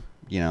Gallatin,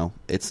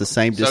 it's the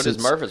same So does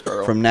distance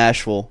Murfreesboro. from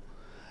Nashville.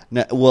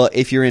 Well,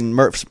 if you're in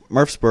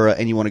Murfreesboro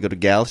and you want to go to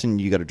Gallatin,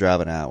 you got to drive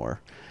an hour.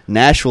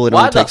 Nashville, it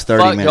Why only the takes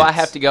 30 fuck minutes. do I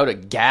have to go to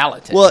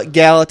Gallatin? Well,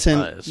 Gallatin,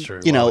 That's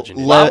true. Why would you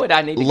need Why would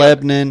I need to go-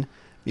 Lebanon,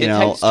 It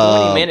takes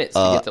 20 minutes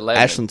to get to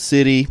Lebanon. Ashland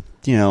City,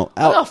 out,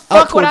 the fuck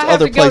out would towards I have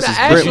other to go to places,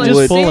 Ashland You Brentwood, just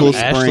City? pulling Cool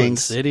Ashland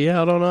Springs, City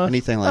out on us?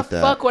 anything the like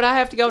that. fuck would I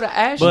have to go to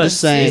Ashland? But just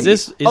saying. is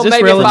this Or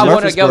maybe relative? if I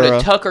want to go to Murfreesboro.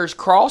 Tucker's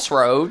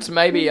Crossroads,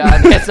 maybe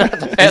that's not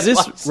the best. Is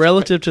this place.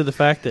 relative to the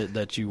fact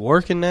that you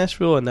work in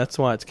Nashville and that's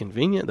why it's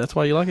convenient? That's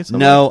why you like it so much?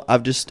 No,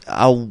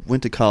 I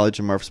went to college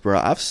in Murfreesboro.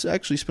 I've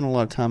actually spent a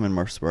lot of time in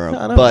Murfreesboro,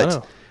 I know, but I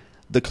know.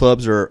 the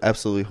clubs are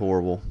absolutely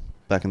horrible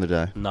back in the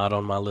day. Not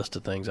on my list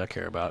of things I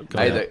care about. Go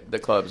Hey, ahead. the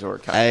clubs were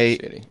kind of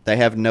shitty. They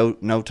have no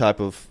type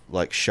of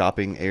like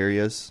shopping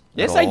areas.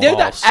 Yes, at they all.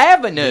 do. Falls. The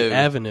Avenue. The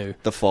Avenue.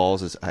 The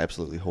Falls is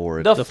absolutely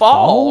horrid. The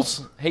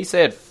falls. He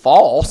said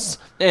false,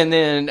 and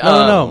then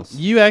No.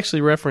 You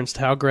actually referenced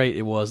how great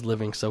it was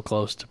living so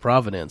close to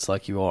Providence,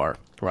 like you are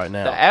right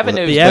now. The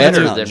Avenue the is better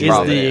Avenue than is the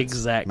Providence.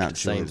 exact Mount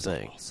same Juliet's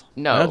thing. Falls.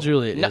 No, Mount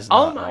Juliet no, is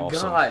oh not my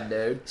awesome. god,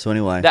 dude! So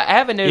anyway, The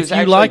Avenue If is you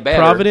actually like better.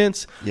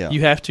 Providence, Yeah.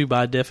 you have to,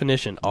 by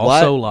definition,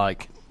 also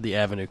like the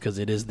Avenue because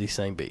it is the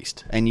same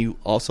beast. and you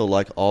also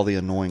like all the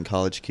annoying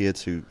college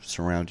kids who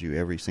surround you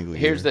every single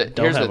year. Here's the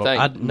Don't have thing.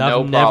 I've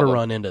no never problem.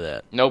 run into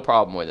that No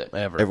problem with it.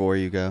 ever. everywhere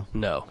you go.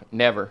 No.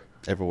 Never.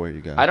 Everywhere you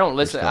go. I don't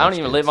listen. I don't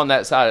even live on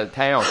that side of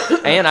town.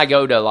 And I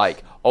go to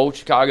like Old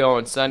Chicago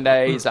on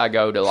Sundays. I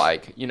go to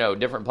like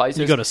different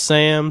places. You go to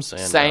Sam's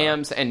and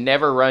Sam's and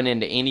never run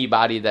into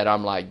anybody that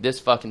I'm like,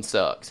 this fucking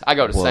sucks. I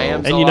go to Whoa.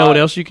 Sam's. and a you know lot. what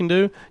else you can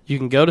do? You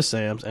can go to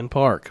Sam's and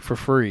park for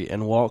free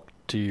and walk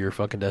to your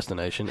fucking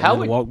destination How and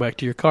would- then walk back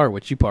to your car,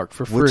 which you parked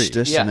for free. Which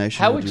destination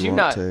How would would you you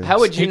want not? to? How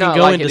would you You can not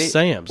go like into it?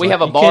 Sam's. We Like,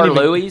 have a you Bar can't even-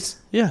 Louie's.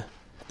 Yeah.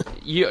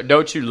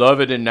 Don't you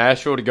love it in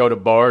Nashville to go to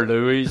Bar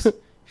Louie's?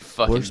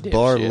 Fucking Where's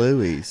Bar dipshit.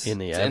 Louie's? In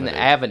the It's Avenue. in the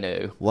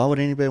Avenue. Why would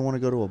anybody want to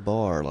go to a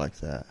bar like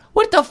that?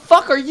 What the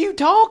fuck are you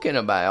talking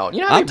about?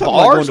 You know how I'm many talking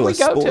about bars going we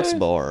to a go sports to?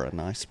 bar, a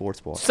nice sports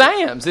bar.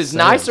 Sam's is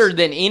nicer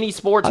than any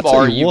sports I'll bar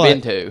tell you you've what,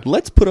 been to.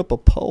 Let's put up a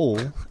poll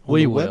on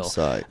We the will.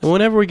 website. And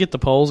whenever we get the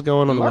polls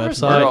going on the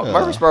Murfreesboro, website,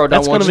 Murfreesboro don't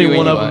that's want going to be you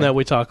one of anyway. them that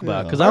we talk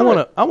about because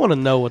Yeah. I want to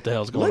know what the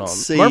hell's going Let's on.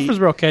 see.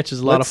 Murfreesboro catches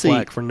a lot of Let's see.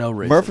 flack for no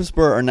reason.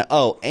 Murfreesboro,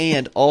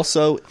 and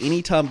also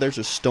anytime there's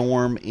a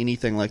storm,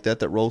 anything like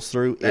that rolls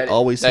through, it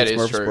always that hits is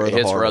Murfreesboro true. the It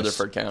hits hardest.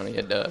 Rutherford County.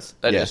 It does.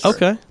 That is Yes. true.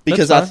 Okay,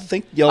 Because that's I fine.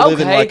 think y'all live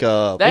in Okay, like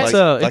a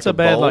that's- it's a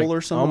bad bowl like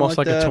or something almost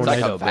like that. a It's like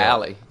tornado a belt.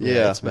 valley.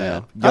 Yeah, it's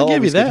bad. Y'all I'll give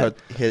you always get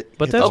that. hit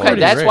But the that's Okay, pretty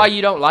that's rare. why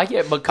you don't like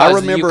it because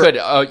remember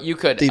you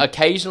could the-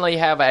 occasionally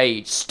have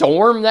a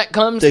storm that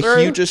comes The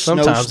through. hugest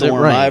Sometimes it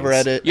snowstorm I ever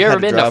rains. had it. You ever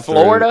had been to drive through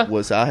Florida?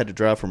 Was I had to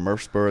drive from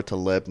Murfreesboro to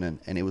Lebanon,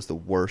 and it was the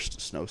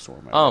worst snowstorm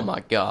ever. Oh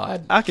my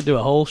god! I could do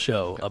a whole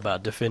show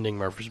about defending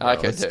Murfreesboro. I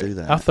could Let's too. do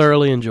that. I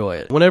thoroughly enjoy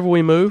it. Whenever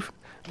we move,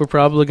 we're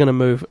probably going to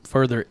move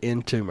further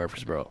into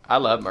Murfreesboro. I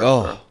love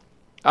Murfreesboro.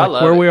 Oh, I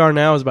love where it. we are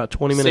now is about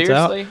 20 minutes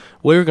Seriously? out.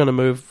 We're going to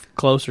move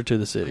closer to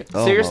the city.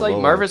 Oh, Seriously, my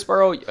Lord.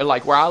 Murfreesboro,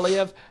 like where I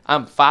live,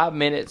 I'm 5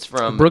 minutes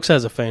from. Brooks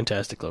has a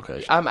fantastic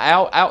location. I'm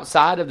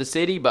outside of the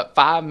city, but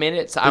 5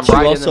 minutes. I'm But you right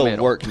in the also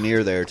middle. work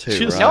near there too,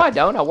 Just- right? No, I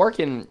don't. I work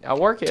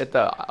at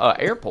the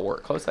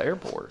airport, close to the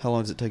airport. How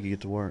long does it take you to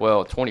get to work?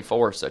 Well,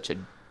 24 is such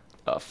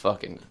a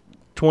fucking.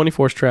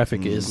 24's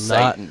traffic is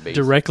not Satan beast.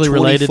 directly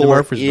related to 24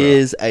 Murfreesboro.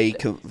 is a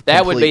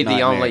That would be complete the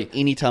nightmare. only.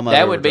 Anytime I've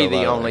that ever would be drove the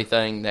out only there.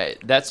 thing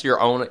that's your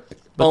only.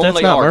 But only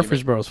that's not argument.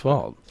 Murfreesboro's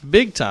fault.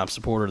 Big time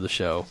supporter of the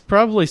show.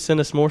 Probably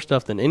sent us more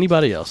stuff than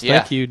anybody else. Yeah.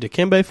 Thank you,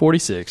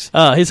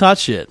 Dikembe46. His hot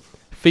shit.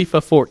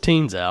 FIFA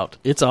 14's out.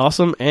 It's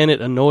awesome and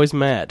it annoys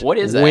Matt. What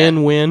is that?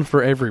 Win-win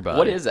for everybody.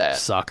 What is that?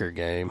 Soccer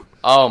game.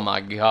 Oh my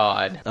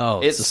god!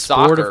 Oh, it's the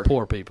sport soccer. of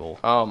poor people.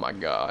 Oh my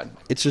god!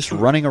 It's just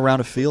running around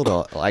a field,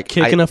 like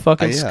Kicking a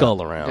fucking yeah.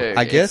 skull around. Dude.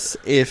 I guess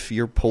if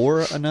you're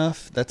poor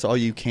enough, that's all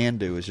you can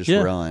do is just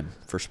Yeah. run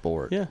for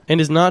sport. Yeah, and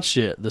it's not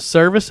shit. The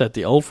service at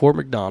the old Fort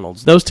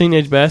McDonald's. Those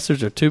teenage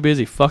bastards are too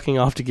busy fucking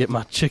off to get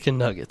my chicken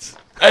nuggets.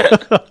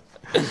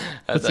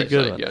 That's a actually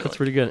good one. That's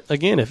pretty good.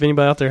 Again, if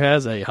anybody out there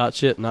has a hot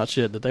shit, not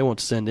shit that they want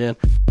to send in,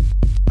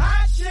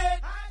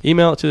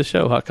 email it to the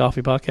show,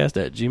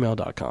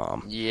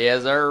 hotcoffeepodcast@gmail.com.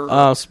 Yes,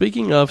 sir.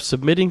 Speaking of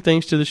submitting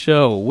things to the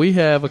show, we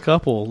have a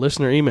couple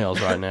listener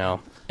emails right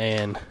now,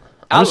 and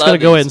I I'm just love going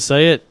to go these. ahead and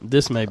say it.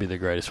 This may be the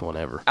greatest one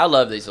ever. I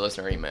love these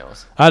listener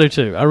emails. I do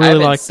too. I I really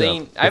haven't like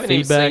seen. the I haven't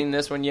even feedback. seen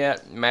this one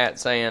yet. Matt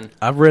saying,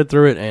 I've read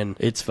through it, and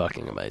it's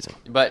fucking amazing.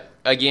 but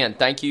again,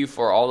 thank you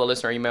for all the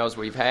listener emails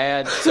we've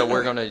had. So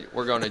we're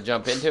gonna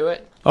jump into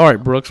it. All right,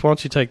 Brooks, why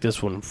don't you take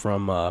this one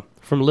from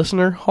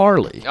listener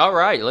Harley? All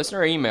right,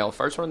 listener email,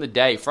 first one of the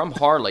day from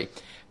Harley.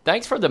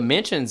 Thanks for the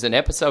mentions in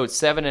episodes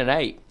 7 and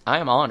 8. I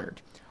am honored.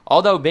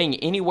 Although being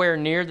anywhere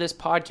near this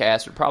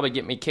podcast would probably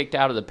get me kicked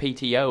out of the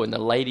PTO and the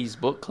ladies'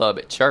 book club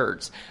at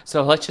church.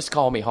 So let's just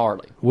call me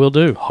Harley. Will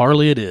do.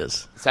 Harley it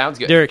is. Sounds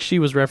good. Derek, she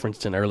was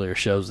referenced in earlier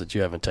shows that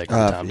you haven't taken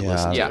the time to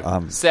listen to. Yeah.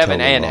 I'm 7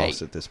 totally and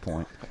lost 8. at this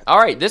point. All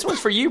right, this one's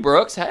for you,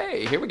 Brooks.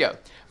 Hey, here we go.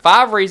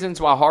 5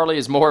 reasons why Harley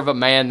is more of a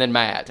man than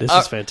Matt. This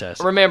is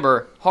fantastic.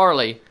 Remember,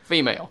 Harley,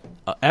 female.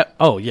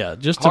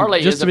 Just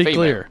Harley to is a be female.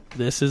 clear,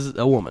 this is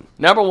a woman.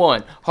 Number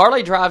 1,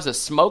 Harley drives a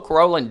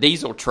smoke-rolling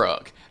diesel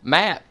truck.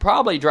 Matt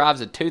probably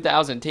drives a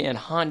 2010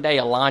 Hyundai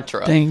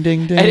Elantra. Ding,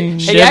 ding, ding. And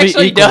he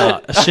actually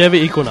does. Chevy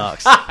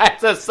Equinox.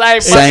 It's the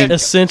same. Same- fucking-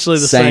 Essentially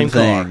the Same same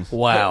thing. car.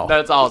 Wow.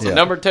 That's awesome. Yeah.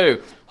 Number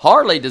 2,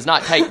 Harley does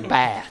not take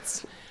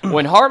baths.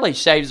 When Harley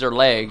shaves her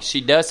legs, she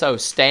does so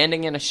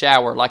standing in a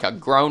shower like a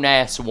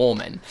grown-ass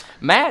woman.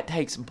 Matt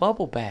takes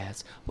bubble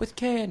baths with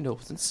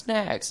candles and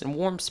snacks and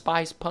warm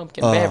spiced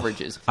pumpkin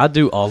beverages. I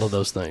do all of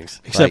those things,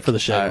 except Like, for the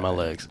shaving my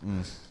legs.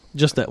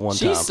 Just that one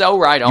time. She's so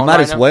right on. You might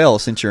right as now. well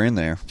since you're in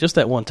there. Just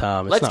that one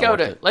time. It's not worth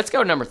it. Let's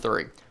go to number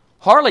 3.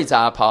 Harley's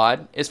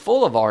iPod is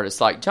full of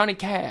artists like Johnny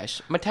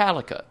Cash,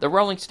 Metallica, the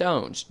Rolling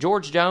Stones,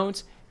 George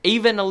Jones,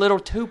 even a little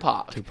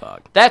Tupac.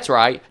 That's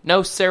right,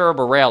 no Sarah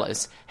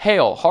Bareilles.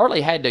 Hell, Harley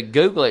had to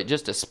Google it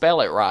just to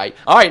spell it right.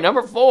 All right,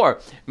 number 4.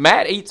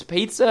 Matt eats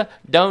pizza,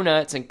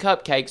 donuts, and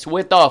cupcakes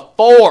with a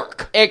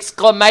fork!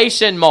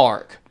 Exclamation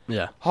mark.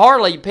 Yeah.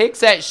 Harley picks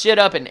that shit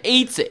up and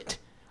eats it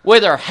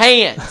with her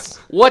hands.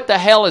 What the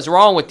hell is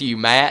wrong with you,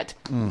 Matt?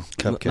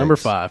 Cupcakes. Number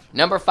 5.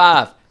 Number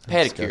 5,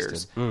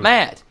 pedicures.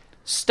 Matt,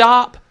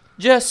 stop.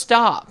 Just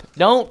stop.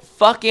 Don't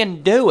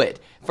fucking do it.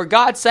 For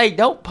God's sake,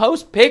 don't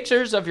post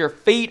pictures of your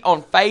feet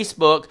on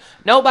Facebook.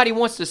 Nobody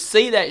wants to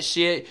see that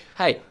shit.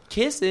 Hey,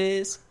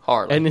 kisses,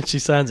 Harley. And then she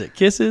signs it.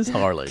 Kisses,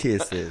 Harley.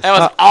 Kisses. That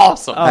was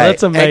awesome. Oh,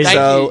 that's amazing.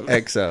 XO,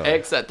 Thank XO.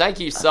 Excellent. Thank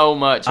you so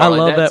much, I Harley.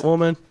 love That's that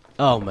woman.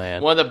 Oh,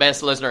 man. one of the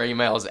best listener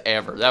emails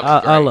ever. That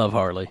was great. I love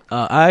Harley.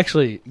 I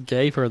actually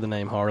gave her the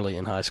name Harley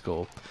in high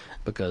school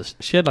because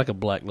she had like a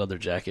black leather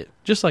jacket,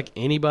 just like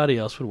anybody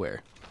else would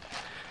wear.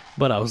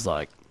 But I was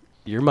like,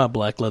 you're my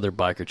black leather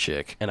biker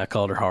chick, and I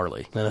called her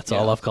Harley. And that's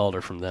all Yeah. I've called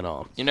her from then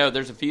on. You know,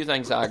 there's a few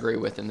things I agree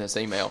with in this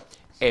email.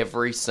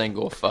 Every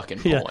single fucking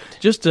point. Yeah,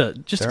 just to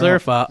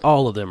clarify,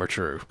 all of them are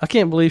true. I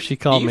can't believe she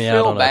called Do you me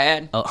feel out on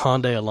bad? a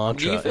Hyundai Elantra.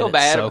 Do you feel and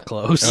bad? It's so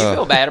close. Do you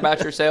feel bad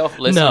about yourself?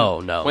 Listen, No,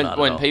 When not at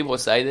when all. people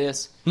say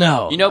this,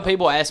 No, you know,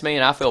 people ask me,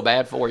 and I feel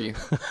bad for you.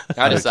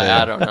 I just say,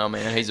 I don't know,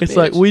 man. He's a it's bitch.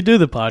 like we do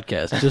the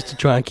podcast just to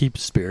try and keep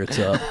his spirits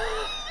up.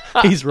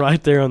 He's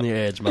right there on the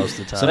edge most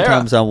of the time.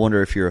 Sometimes I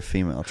wonder if you're a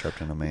female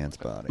trapped in a man's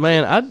body.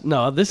 Man,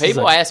 this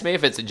People is ask me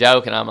if it's a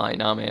joke, and I'm like,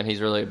 no, man,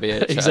 he's really a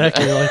bitch.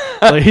 exactly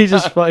like he's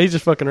just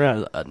fucking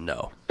around.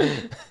 No,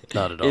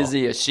 not at all. Is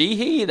he a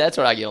she-he? That's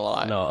what I get a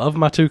lot. No, of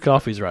my 2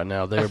 coffees right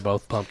now, they are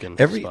both pumpkin.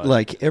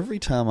 spice. Every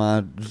time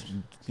I,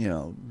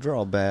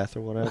 draw a bath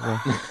or whatever.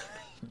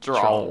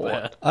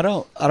 Draw. I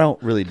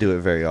don't really do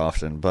it very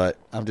often, but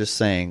I'm just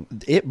saying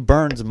it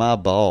burns my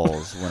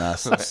balls when I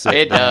sit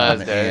It down. does,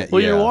 dude. and-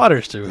 Well, yeah. your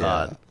water's too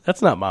hot.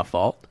 That's not my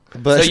fault.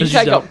 But So you you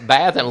take a don't-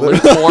 bath in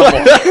lukewarm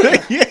water.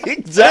 yeah,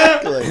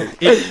 exactly.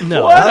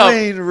 No, I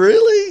mean,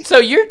 really? So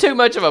you're too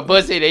much of a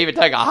pussy to even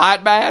take a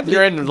hot bath?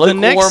 You're in the lukewarm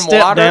next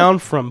step water? down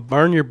from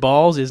burn your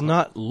balls is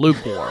not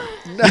lukewarm.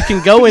 You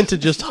can go into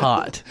just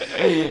hot.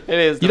 It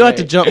is. You don't have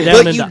to jump down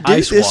But into you do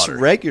ice this water.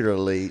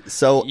 regularly,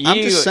 so I'm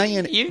You- just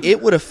saying you-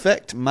 it would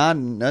affect my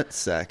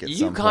nutsack at You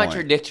some point.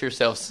 contradict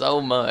yourself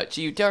so much.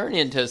 You turn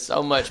into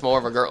so much more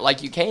of a girl.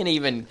 Like you can't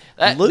even.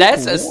 That's a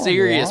Lukewarm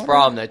serious water?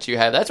 problem that you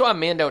have. That's why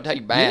men don't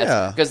take baths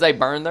Yeah. because they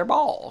burn their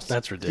balls.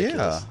 That's Yeah,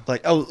 ridiculous.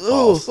 like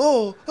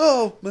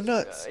my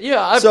nuts.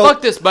 Yeah, I So-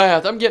 fucked this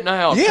bath. I'm getting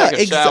out. Yeah,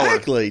 take a shower.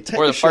 exactly. Take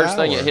Or a the first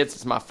thing shower. it hits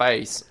is my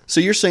face, So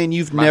you're saying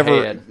you've My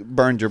never head.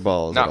 burned your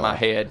balls? not at my all?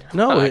 head.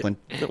 No, I- it, when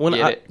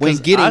Get I it. When 'cause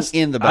getting I,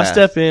 in the I bath.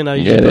 step in. I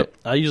Get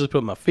usually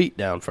put my feet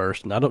down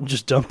first, and I don't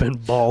just jump in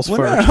balls Well,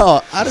 first.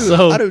 no, I do.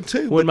 So I do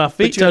too. when but- my but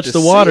feet you have touch to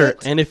the see water, it.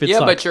 and if it's Yeah,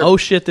 like, but you're- oh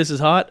shit, this is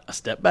hot, I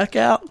step back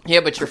out. Yeah,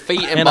 but your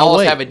feet and And I balls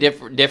wait. have a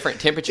different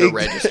temperature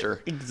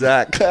register.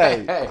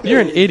 exactly. You're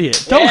an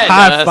idiot. Don't Yeah, it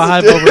high does.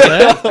 five over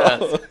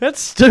that. That's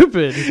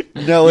stupid.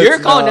 No, You're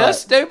it's calling not.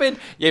 us stupid?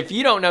 If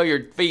you don't know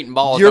your feet and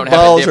balls Your don't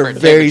balls have a are different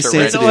very temperature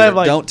sensitive. They don't have,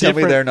 like, Don't tell me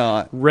different they're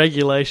not.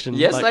 Regulation.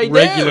 Yes, like they do.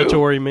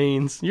 regulatory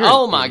means. You're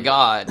Oh an my idiot.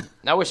 god!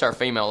 I wish our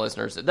female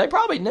listeners they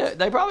probably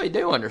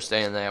do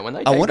understand that when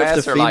they I take wonder if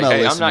baths. the They're like, female "Hey,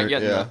 I'm listener- not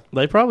getting yeah.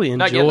 They probably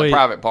not getting the enjoy.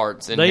 private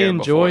parts in They here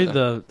enjoy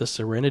before the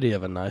serenity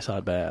of a nice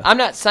hot bath I'm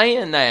not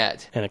saying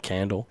that. and a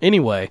candle.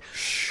 Anyway,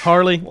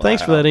 Harley,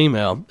 thanks for that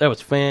email. That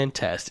was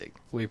fantastic.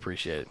 We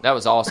appreciate it. That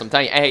was awesome.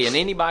 Thank you. Hey, and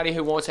anybody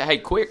who wants to, hey,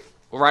 quick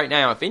right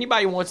now, if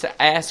anybody wants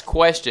to ask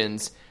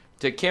questions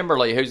to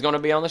Kimberly, who's going to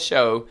be on the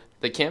show,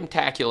 the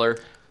Kimtacular,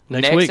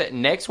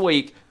 next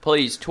week,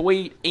 please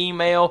tweet,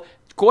 email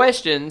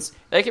questions.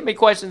 They can be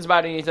questions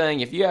about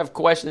anything. If you have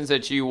questions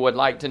that you would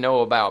like to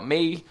know about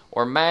me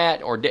or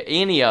Matt or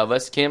any of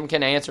us, Kim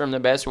can answer them the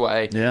best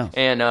way. Yeah.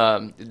 And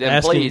then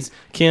Asking please,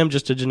 Kim,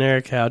 just a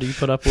generic, how do you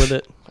put up with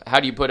it? how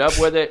do you put up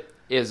with it?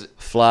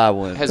 Fly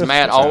one. Has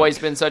Matt always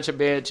been such a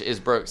bitch? Is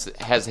Brooks,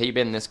 has he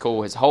been this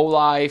cool his whole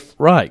life?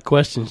 Right,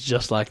 questions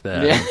just like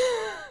that.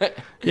 Yeah.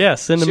 Yeah,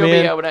 send them She'll be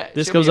in. able to-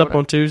 This she'll goes be up able to-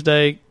 on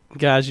Tuesday.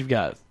 Guys, you've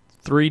got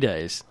 3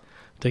 days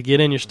to get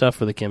in your stuff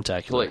for the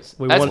Kimtacular. Please.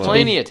 We That's want it to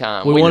plenty be- of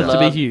time. We want it to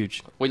be love-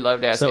 huge. We love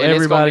to ask. So And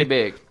it's going to everybody,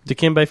 be big.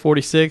 Dikembe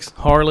 46,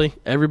 Harley,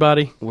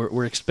 everybody,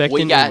 we're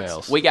expecting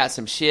emails. We got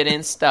some shit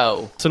in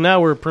stow. So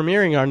now we're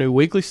premiering our new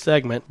weekly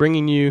segment,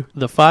 bringing you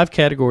the 5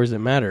 categories that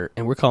matter,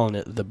 and we're calling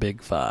it the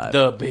Big 5.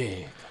 The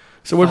big.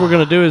 So what we're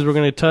going to do is we're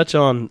going to touch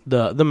on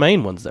the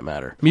main ones that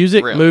matter.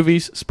 Music, Really?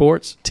 movies,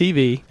 sports,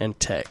 TV, and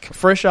tech.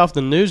 Fresh off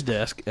the news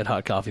desk at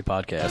Hot Coffee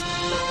Podcast.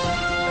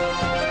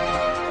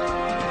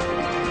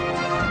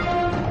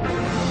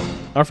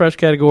 Our first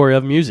category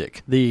of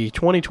music, the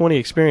 2020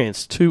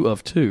 Experience 2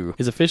 of 2,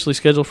 is officially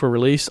scheduled for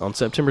release on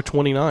September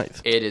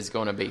 29th. It is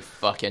going to be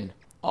fucking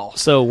awesome.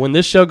 So when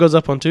this show goes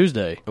up on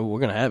Tuesday, we're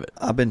going to have it.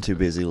 I've been too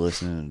busy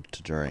listening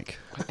to Drake.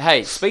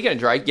 Hey, speaking of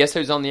Drake, guess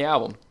who's on the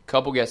album?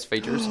 Couple guest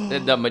features.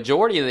 The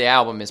majority of the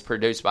album is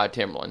produced by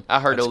Timbaland. I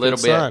heard That's a a little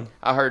good bit. sign.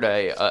 I heard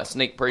a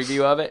sneak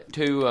preview of it.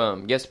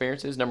 2 guest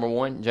appearances. Number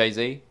 1,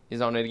 Jay-Z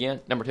is on it again.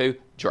 Number 2,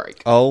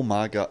 Drake. Oh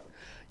my god!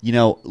 You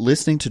know,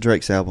 listening to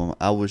Drake's album,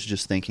 I was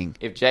just thinking,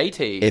 If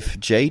JT if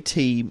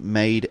JT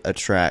made a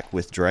track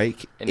with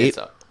Drake, And it's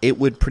a- it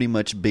would pretty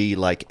much be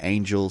like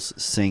angels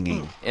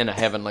singing. in a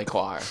heavenly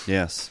choir.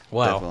 Yes,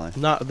 Wow. definitely.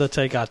 Not the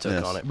take I took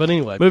Yes. on it. But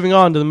anyway, moving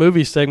on to the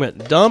movie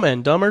segment, Dumb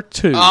and Dumber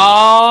 2.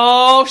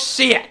 Oh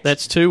shit!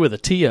 That's 2 with a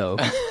T-O.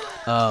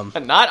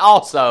 Not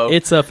also.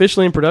 It's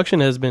officially in production,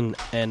 has been,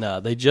 and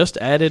they just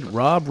added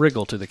Rob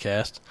Riggle to the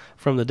cast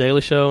from The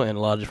Daily Show and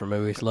a lot of different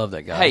movies. Love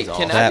that guy. Hey, He's can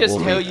awesome. I That just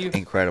will tell be you?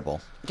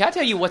 incredible. Can I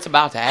tell you what's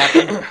about to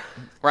happen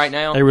right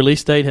now? A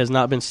release date has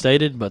not been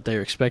stated, but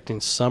they're expecting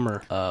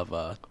summer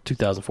of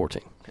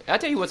 2014. I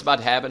tell you what's about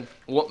to happen.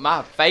 What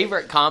my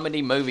favorite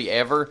comedy movie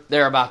ever?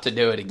 They're about to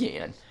do it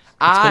again.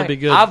 It's going to be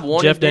good. I've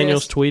wanted Jeff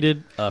Daniels this.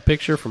 tweeted a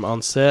picture from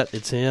on set.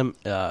 It's him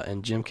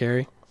and Jim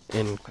Carrey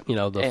in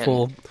the And-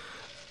 full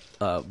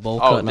bowl Oh,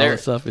 cut and all they're- that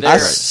stuff. It's they're-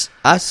 great.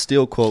 I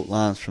still quote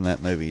lines from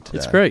that movie today.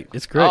 It's great.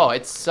 It's great. Oh,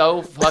 it's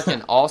so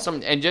fucking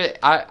awesome. And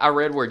I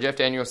read where Jeff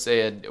Daniels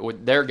said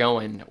they're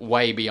going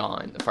way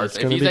beyond the first. It's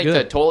If gonna you be think the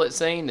good. toilet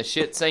scene, the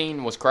shit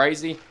scene was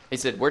crazy, he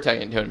said we're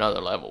taking it to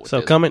another level. With So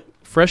this. coming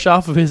fresh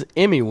off of his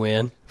Emmy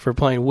win for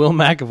playing Will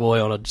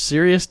McAvoy on a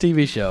serious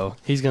TV show,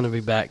 he's going to be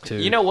back to.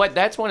 You know what?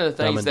 That's one of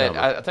the Dumb things and that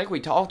Dumber. I think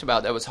we talked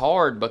about that was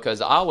hard because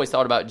I always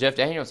thought about Jeff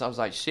Daniels. I was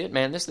like, shit,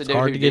 man, this is the dude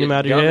hard who to get did him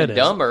out of your Dumb head, and is it?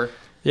 Dumber.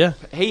 Yeah,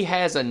 He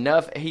has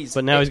enough.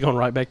 but now he's going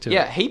right back to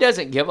Yeah, it. he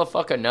doesn't give a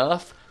fuck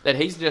enough that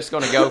he's just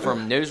going to go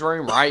from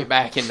newsroom right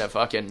back into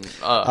fucking.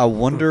 I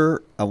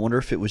wonder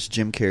if it was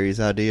Jim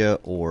Carrey's idea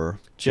or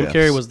Jim Jeff's.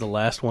 Carrey was the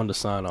last one to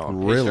sign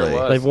on. really. He sure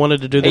was. They've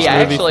wanted to do this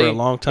movie for a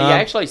long time. He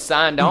actually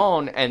signed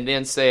on and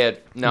then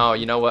said, "No,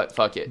 you know what?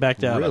 Fuck it."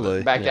 backed out. Of Really?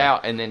 it. Backed Yeah.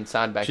 out and then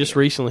signed back. Just in.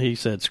 recently, he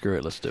said, "Screw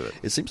it, let's do it."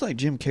 It seems like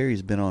Jim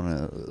Carrey's been on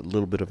a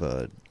little bit of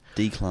a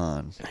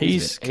decline.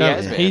 He's He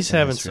has been. he's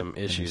having In some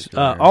his issues.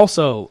 career.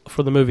 Also,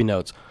 for the movie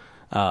notes,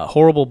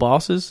 Horrible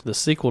Bosses, the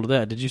sequel to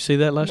that. Did you see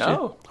that last year?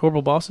 No.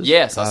 Horrible Bosses?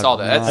 Yes, I saw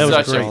that. That's That was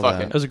such great. a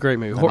fucking. That was a great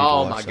movie. Oh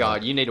watch my that.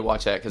 god, you need to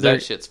watch that because They're-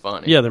 that shit's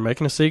funny. Yeah, they're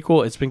making a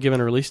sequel. It's been given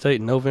a release date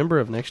in November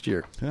of next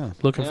year. Yeah.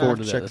 Looking forward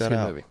to check that. That's that a good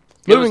out. movie.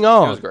 It Moving was-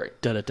 on. it was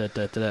great.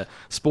 Da-da-da-da-da-da.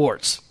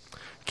 Sports.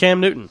 Cam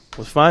Newton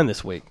was fined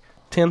this week.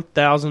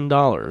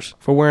 $10,000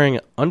 for wearing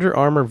an Under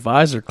Armour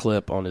visor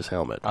clip on his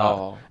helmet.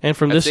 Oh. And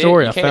from That's this it.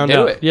 story, You I can't found do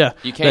out, it. yeah,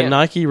 You that can't.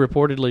 Nike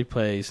reportedly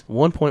pays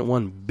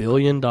 $1.1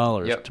 billion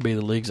Yep. to be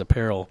the league's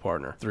apparel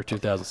partner through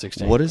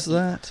 2016. What is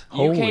that? You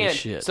Holy can't,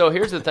 shit. So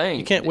here's the thing.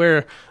 You can't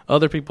wear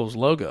other people's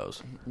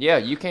logos. Yeah,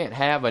 you can't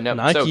have enough.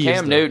 Nike so is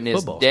Cam the Newton is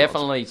football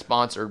definitely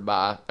sponsored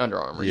by Under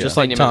Armour. Yeah. You've Just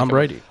seen like him in Tom the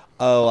Brady.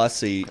 Oh, I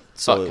see.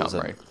 So Fuck it was Tom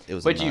a, Brady. it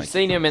was. But a you've Nike.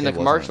 seen him in the It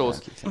wasn't a commercials.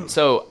 Nike thing.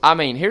 So I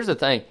mean, here's the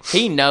thing.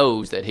 He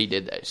knows that he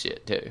did that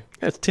shit too.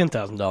 That's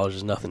 $10,000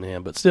 is nothing to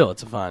him, but still,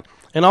 it's a fine.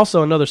 And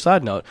also, another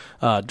side note,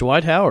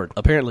 Dwight Howard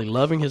apparently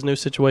loving his new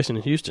situation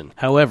in Houston.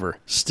 However,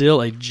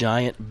 still a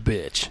giant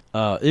bitch.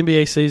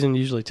 NBA season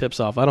usually tips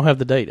off. I don't have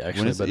the date,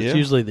 actually, is it? but Yeah. it's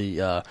usually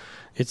the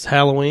it's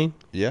Halloween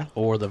Yeah.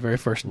 or the very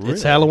first. It's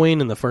Really?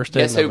 Halloween and the first day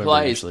Guess of who November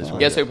plays? usually is when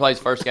Guess it who plays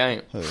first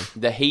game?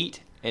 The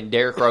Heat and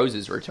Derrick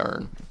Rose's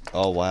return.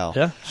 Oh wow.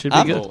 Yeah, should be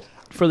I'm- good.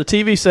 For the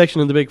TV section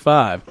of the Big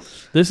Five,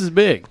 this is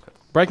big.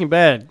 Breaking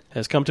Bad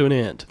has come to an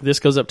end. This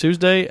goes up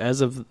Tuesday as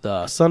of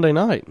Sunday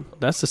night.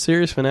 That's the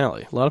series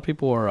finale. A lot of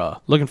people are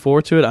looking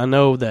forward to it. I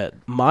know that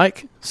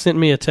Mike sent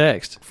me a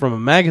text from a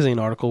magazine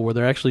article where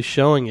they're actually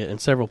showing it in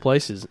several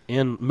places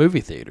in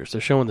movie theaters.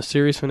 They're showing the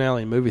series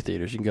finale in movie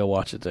theaters. You can go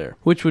watch it there.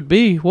 Which would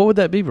be, what would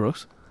that be,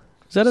 Brooks?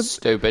 Is that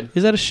Stupid.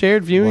 a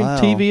shared viewing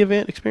Wow. TV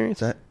event experience?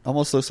 That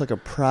almost looks like a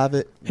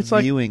private It's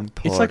like viewing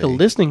party. It's like a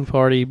listening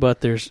party,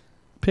 but there's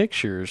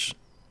pictures.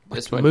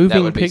 This would, that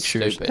Moving would be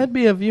pictures. stupid. That'd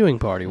be a viewing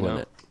party,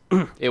 wouldn't it?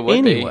 It would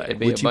Anyway, be. It'd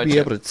be Would a you bunch be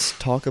of, able to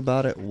talk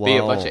about it while be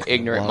a bunch of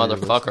ignorant while you're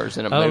motherfuckers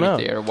in a I don't know.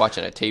 movie theater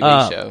watching a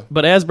TV show.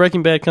 But as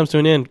Breaking Bad comes to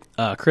an end,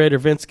 creator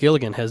Vince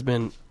Gilligan has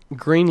been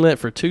greenlit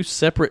for 2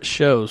 separate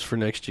shows for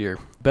next year.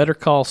 Better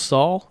Call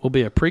Saul will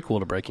be a prequel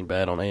to Breaking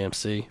Bad on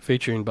AMC,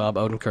 featuring Bob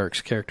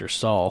Odenkirk's character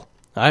Saul.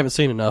 I haven't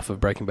seen enough of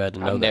Breaking Bad to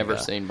know I've that never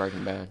guy. seen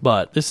Breaking Bad.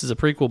 But this is a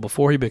prequel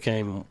before he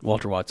became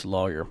Walter White's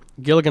lawyer.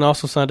 Gilligan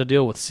also signed a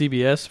deal with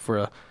CBS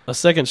for a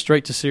second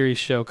straight-to-series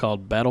show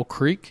called Battle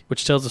Creek,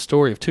 which tells the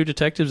story of 2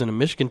 detectives in a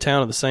Michigan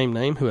town of the same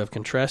name who have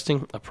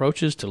contrasting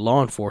approaches to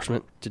law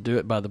enforcement to do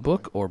it by the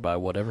book or by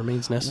whatever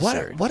means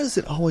necessary. Why does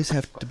it always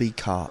have to be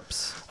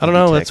cops? I don't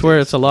know. That's where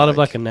Detectives? it's a lot of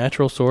like a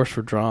natural source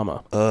for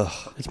drama. Ugh.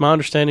 It's my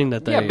understanding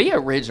that they... Yeah, be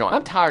original.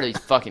 I'm tired of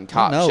these fucking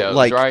cop No, shows,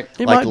 like right?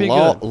 It like might be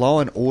law, good.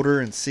 Law and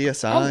Order and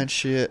CSI and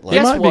shit. Like, It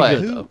Guess might be what?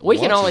 good, though. We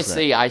can watches only that?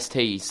 see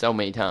Ice-T so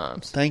many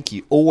times. Thank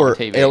you. Or On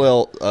TV.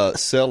 LL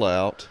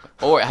Sellout.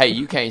 Or, hey,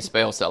 you can't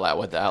spell sellout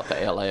without the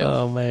LL.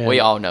 Oh, man. We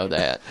all know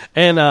that.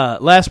 And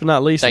last but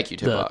not least, Thank you,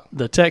 Tupac.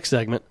 the tech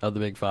segment of the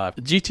Big Five.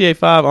 The GTA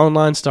 5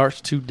 online starts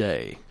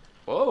today.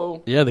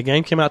 Whoa. Yeah, the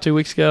game came out 2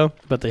 weeks ago,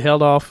 but they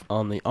held off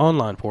on the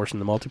online portion,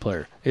 the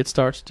multiplayer. It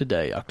starts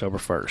today, October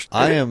 1st.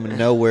 I am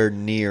nowhere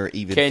near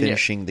even Can you-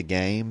 finishing the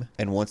game,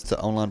 and once the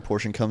online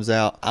portion comes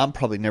out, I'm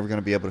probably never going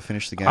to be able to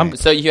finish the game.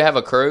 So you have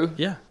a crew?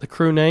 Yeah, the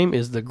crew name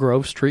is the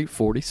Grove Street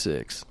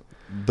 46.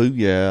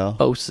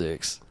 Booyah.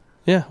 06.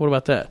 Yeah, what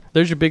about that?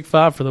 There's your Big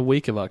Five for the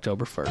week of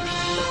October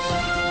 1st.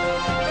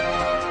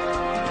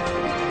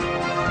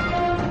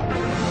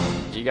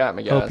 You got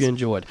me, guys. Hope you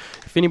enjoyed.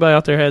 If anybody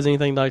out there has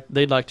anything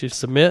they'd like to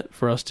submit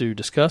for us to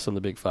discuss on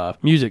the Big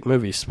Five, music,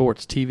 movies,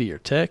 sports, TV, or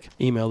tech,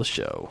 email the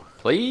show.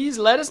 Please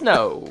let us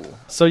know.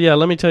 So yeah,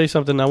 let me tell you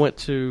something. I went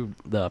to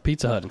the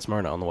Pizza Hut in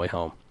Smyrna on the way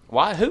home.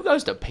 Why? Who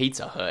goes to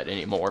Pizza Hut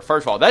anymore?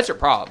 First of all, that's your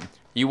problem.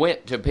 You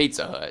went to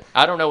Pizza Hut.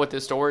 I don't know what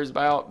this story is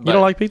about. But You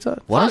don't like Pizza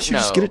Hut? Why Fuck don't you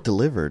just no. get it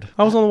delivered?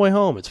 I was on the way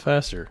home. It's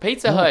faster.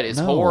 Pizza Hut is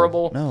No,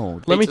 horrible.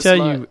 No. Let me Pizza tell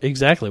slut. you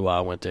exactly why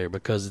I went there,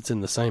 because it's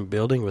in the same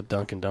building with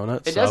Dunkin'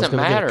 Donuts. It So I was doesn't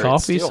gonna matter. Get a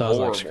coffee, It's still so I was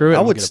like, horrible. screw it. I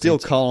I'm would gonna get a still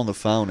pizza. call on the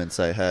phone and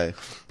say, hey,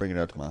 bring it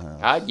up to my house.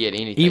 I'd get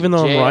anything. Even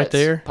though I'm right Jets,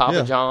 there? Papa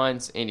Yeah.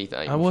 John's, anything.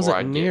 I before wasn't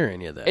I'd near get.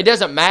 any of that. It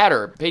doesn't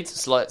matter. Pizza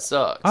Slut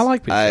sucks. I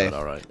like Pizza Hey. Hut,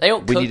 all right. They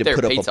don't We cook need to their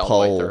put up a pizza all the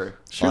way poll through.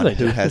 Sure on they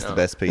who do. has No. the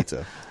best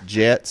pizza.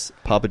 Jets,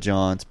 Papa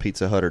John's,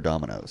 Pizza Hut, or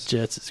Domino's.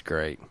 Jets is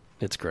great.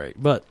 It's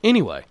great. But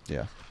anyway,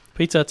 Yeah.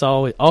 Pizza Hut's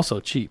always also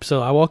cheap.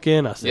 So I walk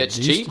in, I said, Yeah, it's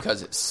 "Do you cheap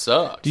because it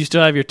sucks. do you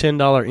still have your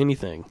 $10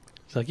 anything?"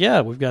 He's like,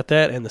 "Yeah, we've got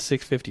that and the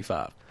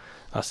 $6.55."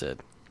 I said,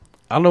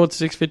 "I don't know what the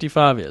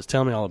 $6.55 is.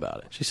 Tell me all about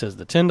it." She says,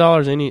 "The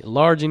 $10 any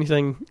large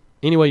anything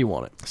any way you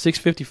want it.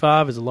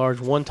 $6.55 is a large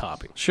one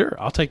topping." Sure,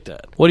 I'll take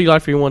that. What do you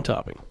like for your one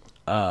topping?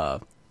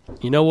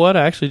 You know what?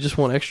 I actually just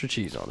want extra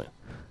cheese on it.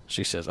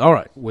 She says, "All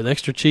right, with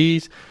extra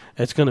cheese,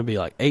 it's going to be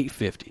like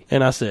 $8.50."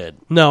 And I said,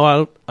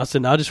 "No, I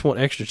said, no, I just want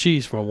extra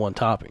cheese for one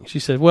topping." She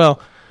said, "Well,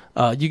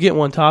 you get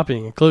one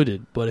topping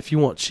included, but if you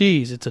want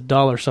cheese, it's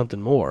 $1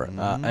 something more."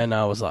 And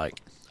I was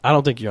like, "I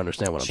don't think you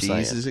understand what I'm saying.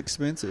 Cheese is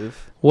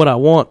expensive. What I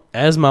want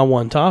as my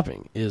one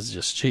topping is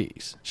just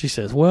cheese." She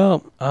says,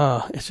 "Well,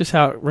 it's just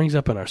how it rings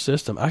up in our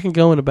system. I can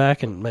go in the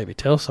back and maybe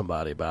tell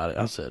somebody about it."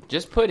 I said,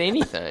 Just put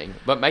anything,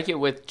 but make it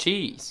with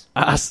cheese.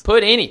 I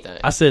Put anything.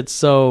 said,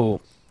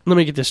 "So let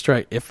me get this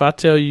straight. If I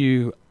tell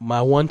you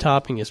my one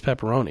topping is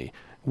pepperoni,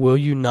 will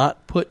you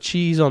not put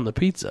cheese on the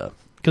pizza?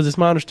 Because it's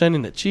my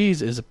understanding that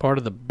cheese is a part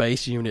of the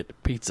base unit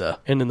pizza,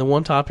 and then the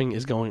one topping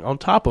is going on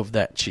top of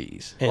that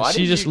cheese. And Why she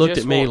did just you looked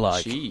just at me want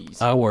like, cheese?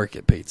 I work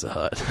at Pizza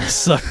Hut.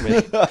 Suck me.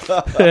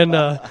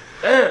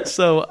 And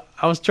so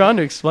I was trying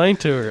to explain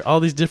to her all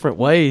these different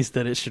ways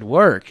that it should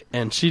work,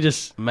 and she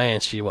just,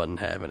 she wasn't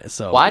having it.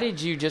 So Why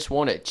did you just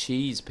want a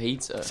cheese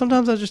pizza?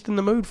 sometimes I was just in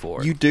the mood for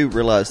it. You do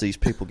realize these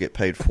people get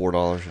paid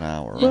 $4 an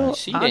hour, right? Well,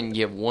 She didn't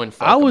give one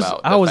fuck I was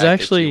about the I was fact that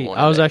actually you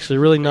wanted I was it. actually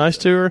really nice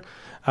to her.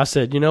 I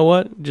said, you know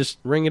what? Just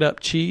ring it up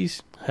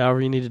cheese,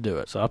 however you need to do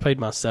it. So I paid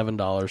my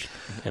 $7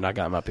 and I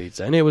got my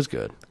pizza, and it was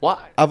good.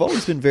 Why? I've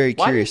always been very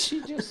Why curious.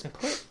 didn't she just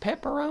put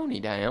pepperoni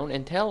down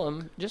and tell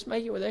them just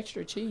make it with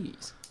extra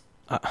cheese?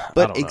 I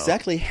But don't know.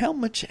 exactly how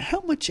much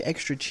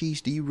extra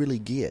cheese do you really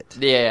get?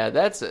 Yeah,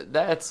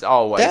 that's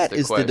always That the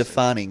is question. the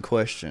defining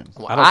question.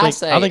 Well, I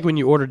think when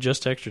you order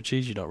just extra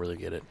cheese, you don't really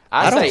get it.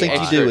 I don't say think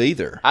extra- you do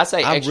either. I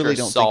say I extra really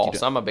don't think you sauce.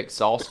 do. I'm a big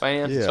sauce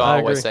fan, Yeah. so I I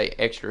always agree. say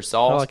extra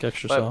sauce. I like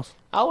extra But sauce.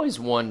 I always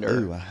wonder.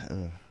 Ooh,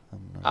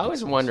 I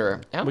always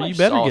wonder how Well, much you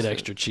better sauce get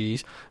extra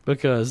cheese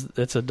because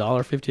it's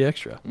 $1.50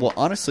 extra. Well,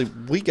 honestly,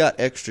 we got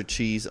extra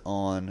cheese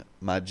on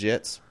my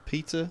Jets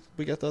pizza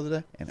we got the other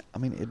day, and I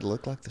mean, it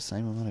looked like the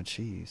same amount of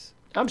cheese.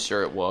 I'm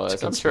sure it was.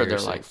 It's a I'm sure they're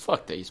conspiracy. like,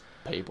 fuck these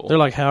people. They're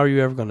like, how are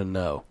you ever going to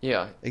know?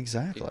 yeah.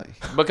 Exactly.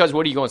 Because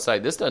what are you going to say?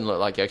 This doesn't look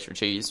like extra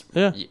cheese.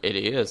 Yeah. It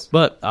is.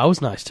 But I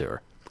was nice to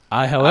her.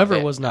 I, however,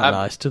 bet. was not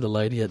nice to the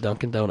lady at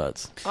Dunkin'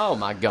 Donuts. Oh,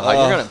 my God.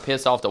 You're going to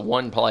piss off the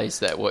one place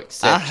that will I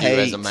accept you hate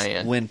as a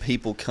man. when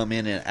people come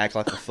in and act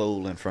like a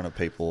fool in front of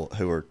people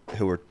who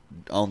are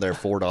on their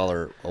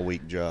 $4 a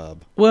week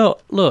job.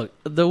 Well, look,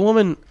 the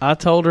woman, I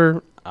told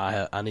her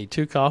I need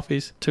 2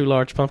 coffees, 2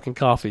 large pumpkin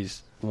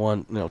coffees,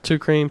 2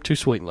 cream, 2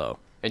 sweet and low.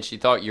 And she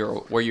thought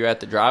were you at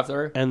the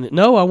drive-thru? And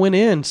no, I went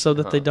in so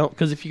that they don't,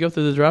 because if you go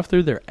through the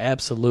drive-thru, they're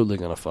absolutely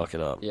going to fuck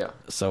it up. Yeah.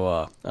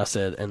 So I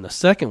said, and the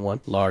second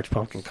one, large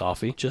pumpkin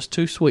coffee, just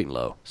 2 sweet and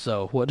low.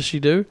 So what does she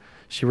do?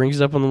 She rings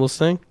it up on the little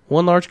thing.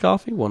 1 large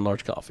coffee, 1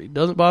 large coffee.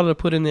 Doesn't bother to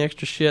put in the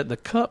extra shit. The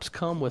cups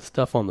come with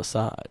stuff on the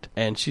side.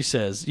 And she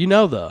says,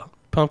 the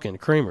pumpkin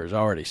creamer is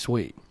already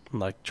sweet.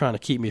 Like trying to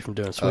keep me from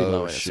doing sweet and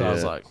low in it. So I was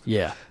shit. like,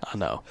 yeah, I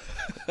know.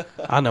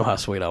 I know how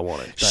sweet I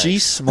want it. Thanks.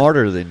 She's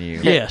smarter than you.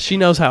 Yeah, she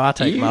knows how I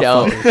take You my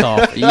don't. fucking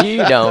coffee. You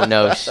don't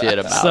know shit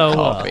about So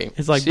coffee.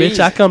 it's like, She's-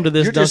 bitch, I come to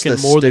this You're just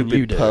Dunkin' a more than stupid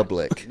you do.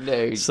 public.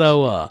 Dude,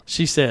 So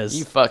she says,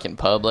 you fucking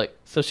public.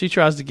 so she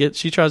tries to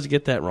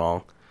get that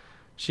wrong.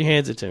 She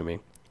hands it to me,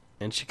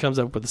 and she comes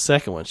up with the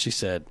second one. She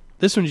said,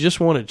 "This one you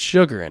just wanted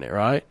sugar in it,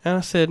 right?" And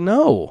I said,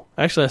 "No."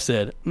 Actually, I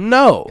said,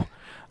 "No."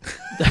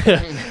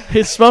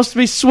 It's supposed to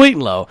be sweet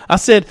and low. I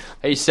said,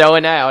 He's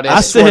showing out. I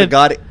isn't swear to said-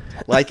 God,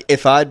 like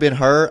if I'd been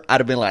her, I'd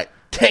have been like,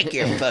 "Take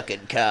your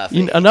fucking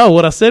coffee." no,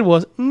 what I said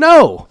was,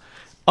 no.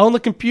 On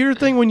the computer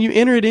thing, when you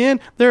enter it in,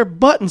 there are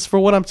buttons for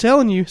what I'm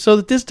telling you so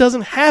that this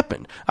doesn't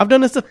happen. I've done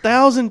this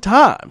 1,000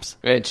 times.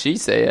 he? And she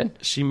said,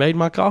 She made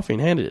my coffee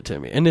and handed it to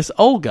me. And this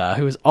old guy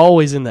who is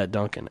always in that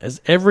Dunkin',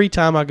 as every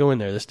time I go in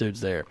there, this dude's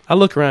there. I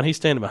look around, he's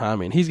standing behind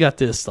me, and he's got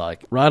this,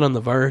 like, right on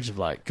the verge of,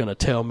 like, going to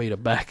tell me to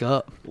back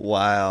up.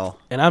 Wow.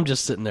 And I'm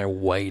just sitting there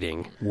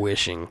waiting,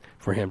 wishing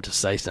for him to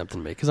say something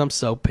to me because I'm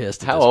so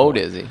pissed. At how this old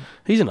point. is he?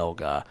 He's an old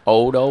guy.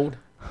 Old?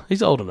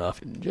 He's old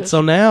enough.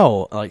 So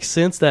now, like,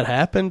 since that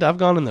happened, I've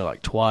gone in there,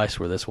 like, twice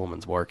where this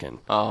woman's working.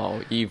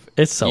 Oh,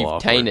 It's so you've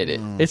awkward. tainted it.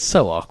 It's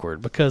so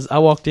awkward because I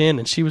walked in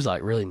and she was,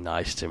 like, really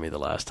nice to me the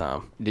last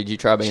time. Did you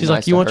try being She's nice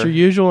like, to you want her? your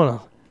usual? And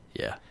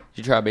yeah. Did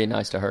you try being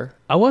nice to her?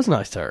 I was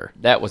nice to her.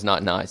 That was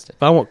not nice.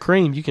 If I want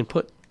cream, you can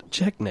put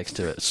check next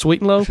to it.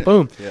 Sweet and low,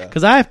 boom. Yeah.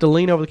 Because I have to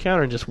lean over the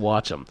counter and just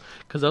watch them.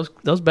 Because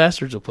those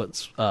bastards will put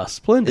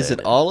Splenda Is in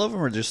it all of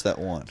them or just that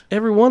one?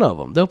 Every one of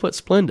them. They'll put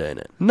Splenda in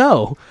it.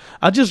 No,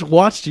 I just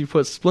watched you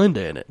put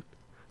Splenda in it.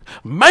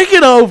 Make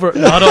it over.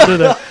 No, I don't do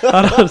that.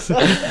 I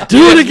don't.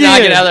 Do it Knock it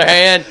again. out of their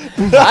hand.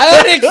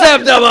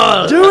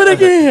 Unacceptable. Do it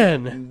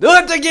again. Do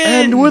it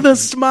again. And with a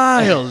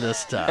smile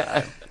this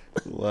time.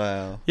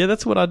 Wow. Yeah,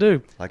 that's what I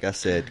do. Like I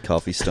said,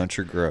 coffee stunts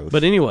your growth.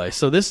 But anyway,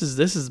 so this is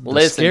the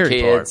Listen, scary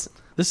kids. part.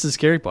 This is the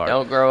scary part.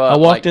 Don't grow up I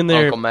walked like in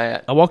there. Uncle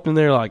Matt. I walked in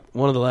there like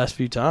one of the last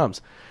few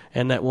times,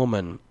 and that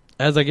woman,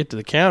 as I get to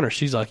the counter,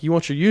 she's like, "You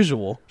want your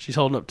usual?" She's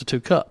holding up to 2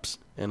 cups,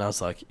 and I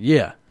was like,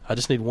 "Yeah, I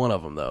just need one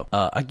of them though."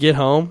 I get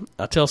home,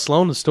 I tell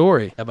Sloan the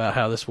story about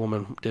how this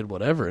woman did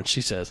whatever, and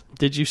she says,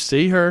 "Did you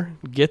see her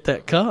get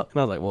that cup?"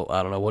 And I was like, "Well,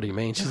 I don't know. What do you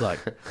mean?" She's like,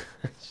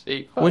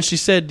 when she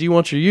said, "Do you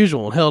want your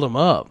usual?" and held them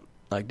up.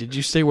 Like, did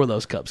you see where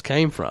those cups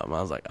came from?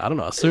 I was like, I don't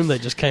know. I assume they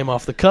just came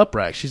off the cup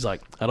rack. She's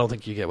like, I don't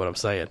think you get what I'm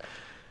saying.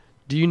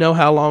 Do you know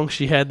how long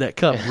she had that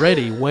cup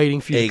ready, waiting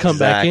for you to come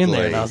back in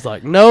there? And I was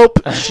like, nope,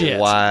 shit.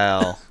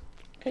 Wow.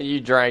 And you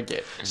drank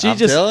it. I'm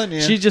telling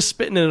you. She's just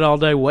spitting in it all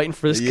day, waiting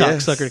for this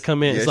Yes. cocksucker to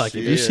come in. Yes, It's like, she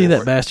if you is. see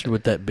that bastard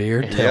with that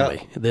beard, tell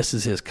Yep. me. This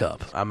is his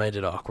cup. I made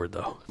it awkward,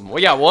 though.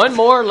 We got one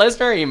more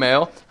listener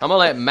email. I'm going to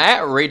let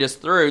Matt read us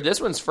through. This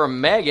one's from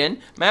Megan.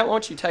 Matt, why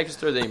don't you take us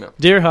through the email?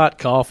 Dear Hot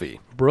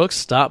Coffee, Brooks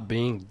stop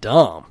being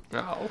dumb.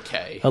 Oh,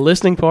 okay. A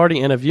listening party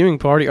and a viewing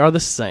party are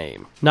the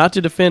same. Not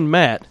to defend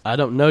Matt, I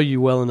don't know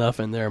you well enough,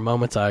 and there are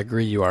moments I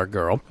agree you are a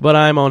girl, but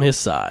I am on his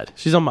side.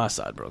 She's on my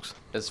side, Brooks.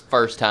 It's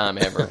first time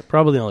ever.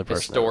 Probably the only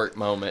person. Historic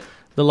moment.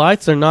 The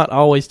lights are not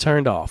always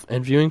turned off,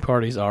 and viewing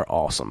parties are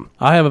awesome.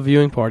 I have a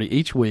viewing party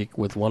each week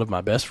with one of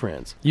my best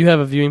friends. You have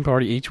a viewing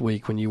party each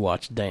week when you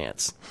watch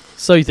Dance.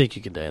 So you think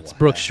you can dance.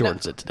 Brooks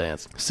shortens it to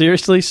Dance.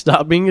 Seriously,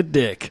 stop being a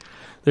dick.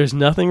 There's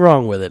nothing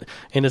wrong with it,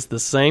 and it's the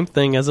same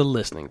thing as a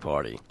listening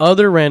party.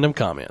 Other random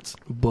comments.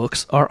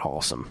 Books are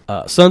awesome.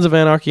 Sons of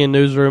Anarchy and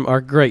Newsroom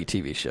are great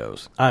TV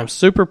shows. I'm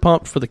super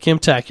pumped for the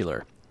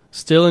Kimtacular.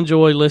 Still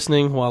enjoy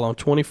listening while on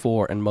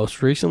 24, and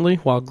most recently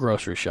while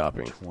grocery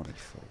shopping.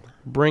 24.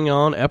 Bring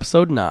on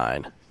episode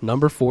 9,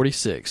 number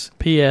 46.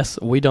 P.S.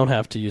 We don't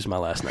have to use my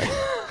last name.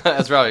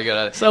 That's probably a good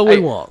idea. So we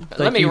won't.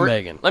 Thank you,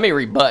 Megan. Let me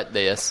rebut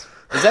this.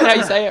 Is that how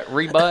you say it?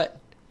 Rebut?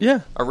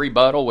 Yeah. A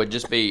rebuttal would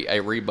just be a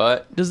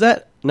rebut? Does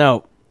that...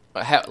 No.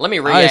 Let me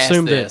I re-ask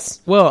assumed this.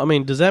 that... Well, I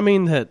mean, does that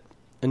mean that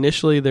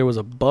initially there was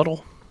a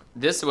buttle?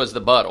 This was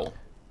the buttle.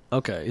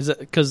 Okay. Is that...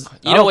 Because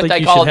you know what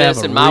they call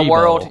this in my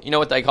world? You know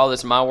what they call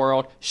this in my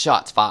world?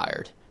 Shots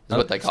fired is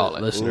what they call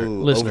it. Listener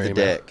over the email.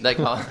 deck. They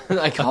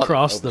call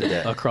Across it.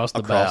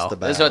 the bow.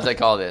 This is what they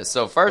call this.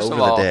 So first Over of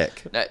the all,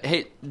 deck.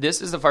 hey,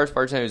 this is the first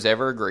person who's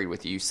ever agreed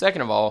with you.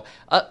 Second of all,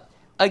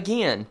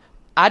 again,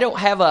 I don't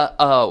have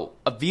a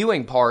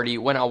viewing party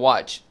when I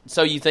watch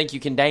So You Think You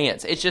Can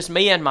Dance. It's just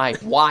me and my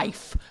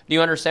wife. Do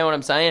you understand what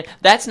I'm saying?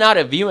 That's not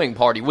a viewing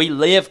party. We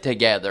live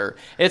together.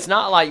 It's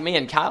not like me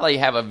and Kylie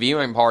have a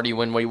viewing party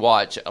when we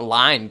watch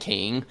Lion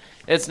King.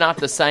 It's not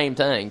the same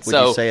thing. Would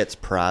you say it's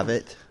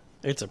private?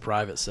 It's a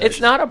private session. It's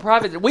not a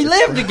private. We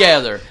live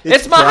together.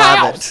 It's my private.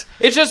 house.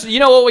 It's just, you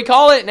know what we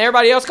call it, and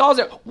everybody else calls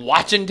it?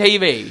 Watching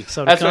TV.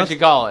 So that's what you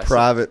call it.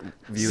 Private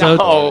viewing. So,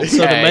 Okay.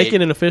 so to make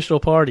it an official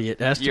party,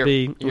 it has to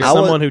be with I would-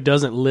 someone who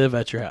doesn't live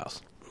at your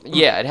house.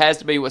 Yeah, it has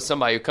to be with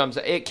somebody who comes.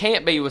 It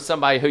can't be with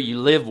somebody who you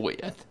live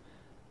with.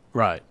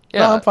 Right.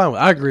 Yeah. No, I'm fine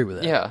with it. I agree with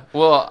that. Yeah.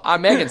 Well,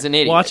 Megan's an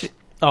idiot. Watch it.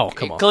 Oh,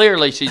 come on.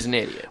 Clearly, she's an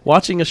idiot.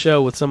 Watching a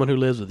show with someone who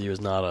lives with you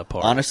is not a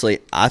party. Honestly,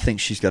 I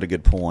think she's got a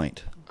good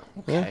point.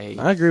 Okay.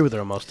 I agree with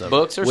her on most of it.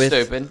 Books are With-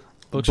 stupid.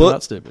 Books are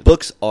not stupid.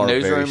 Books are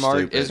very Newsroom art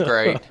stupid. is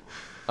great.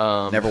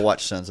 Never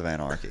watched Sons of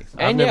Anarchy. I've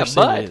And never yeah,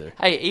 seen it but either.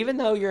 hey, even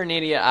though you're an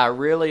idiot, I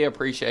really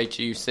appreciate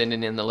you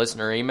sending in the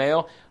listener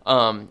email.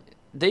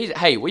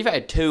 We've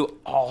had 2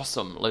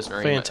 awesome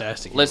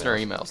Fantastic listener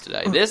emails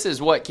today. This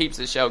is what keeps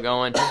the show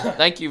going.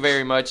 Thank you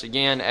very much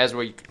again. As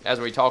we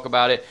talk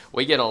about it,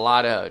 we get a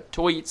lot of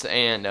tweets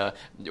and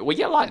we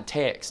get a lot of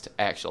text.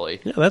 Actually,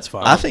 Yeah, that's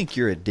fine. I think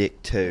you're a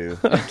dick too.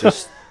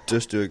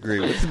 Just to agree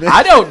with me.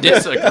 I don't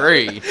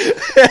disagree.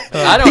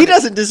 He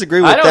doesn't disagree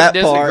with I that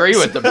don't part. disagree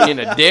with the being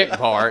a dick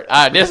part.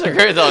 I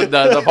disagree with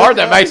the part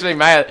that makes me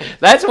mad.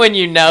 That's when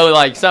you know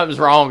like something's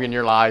wrong in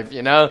your life.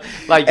 You know,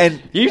 like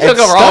you took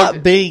a stop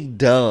wrong. being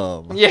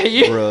dumb.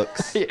 Yeah,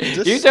 Brooks.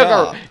 Just you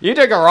stop.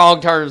 took a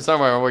wrong turn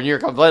somewhere when you're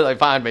completely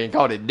fine being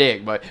called a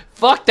dick. But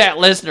fuck that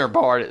listener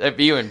part, that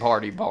viewing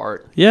party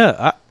part.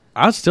 Yeah,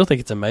 I still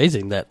think it's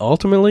amazing that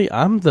ultimately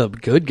I'm the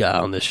good guy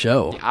on this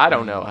show. I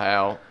don't know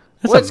how.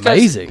 That's Well, it's 'cause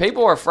amazing.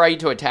 People are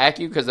afraid to attack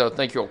you because they'll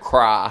think you'll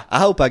cry. I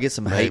hope I get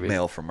some hate Maybe.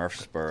 mail from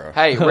Murfreesboro.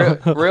 Hey,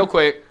 real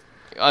quick,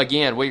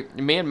 again,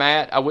 me and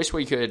Matt, I wish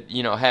we could,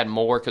 had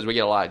more because we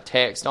get a lot of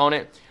text on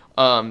it.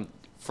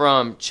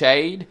 From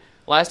Chade,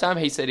 last time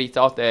he said he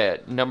thought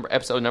that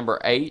episode number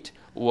 8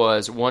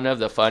 was one of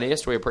the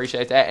funniest. We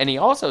appreciate that. And he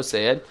also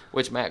said,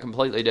 which Matt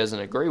completely doesn't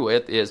agree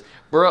with, is,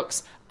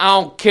 Brooks, I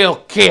don't kill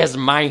kids,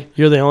 man.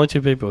 You're the only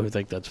 2 people who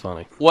think that's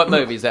funny. What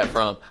movie is that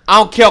from? I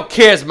don't kill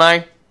kids,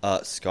 man.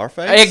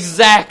 Scarface?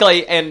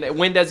 Exactly. And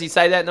when does he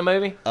say that in the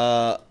movie?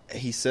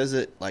 He says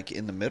it like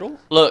in the middle.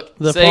 Look,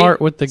 The see?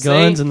 part with the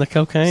guns See? and the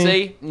cocaine?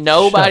 See,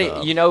 nobody. Shut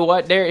up. You know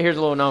what? Here's a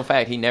little known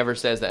fact. He never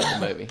says that in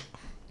the movie.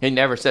 He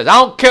never says, "I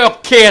don't kill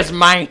kids,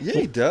 man." Yeah,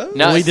 he does.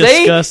 No, We see?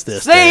 discussed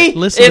this, See, Derek.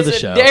 Listen to the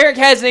show. Derek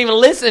hasn't even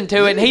listened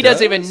to it, and he he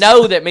doesn't even does.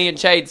 know that me and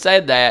Chade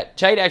said that.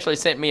 Chade actually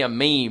sent me a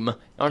meme.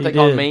 Aren't He they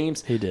called did.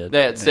 memes? He did.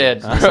 That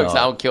said, I Brooks, saw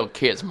I it. don't kill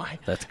kids, man.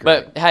 That's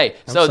great. But hey,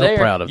 I'm so so there,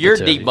 proud of the you're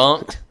two of you.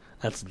 debunked.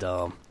 That's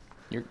dumb.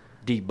 You're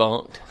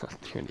debunked.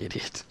 You're an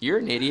idiot. You're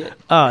an idiot.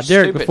 Derek,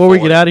 Stupid before we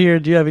for get it. out of here,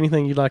 do you have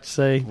anything you'd like to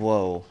say?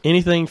 Whoa.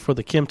 Anything for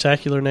the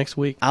Kimtacular next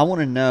week? I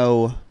want to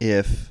know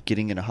if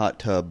getting in a hot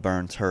tub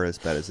burns her as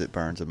bad as it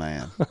burns a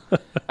man.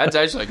 That's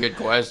actually a good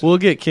question. We'll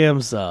get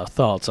Kim's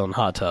thoughts on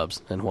hot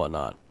tubs and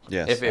whatnot.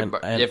 Yes. If it,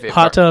 And if it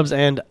hot tubs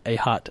and a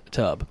hot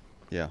tub.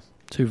 yeah.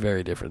 2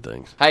 very different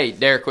things. Hey,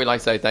 Derek, we'd like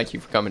to say thank you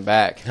for coming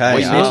back. Hey,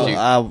 we missed you.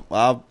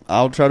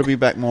 I'll try to be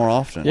back more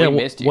often. Yeah,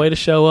 missed you. way to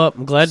show up.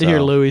 I'm glad to hear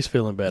So, Louie's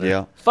feeling better.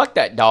 Yeah. Fuck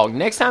that dog.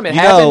 Next time it You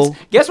happens, know-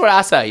 guess what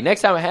I say?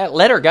 Next time it happens,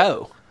 let her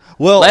go.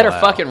 Well, Let her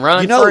fucking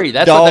run you know, free.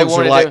 That's dogs what they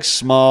want are to like do.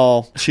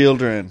 small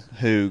children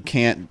who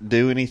can't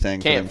do anything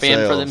Can't for fend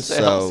themselves. for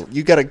themselves. So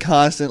you got to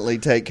constantly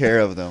take care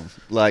of them.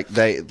 Like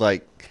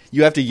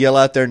You have to yell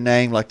out their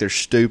name like they're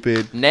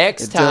stupid.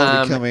 Next and tell them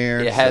time to come here,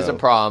 it has so, a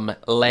problem,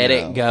 let you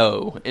it know.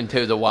 go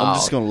into the wild. I'm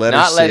just gonna let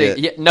Not her let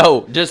sit. it.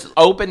 No, just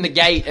open the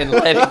gate and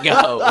let it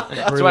go.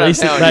 That's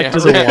Release it what I'm back to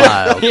telling the you.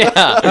 wild.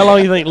 Yeah, How long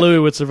do you think Louis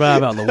would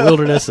survive out in the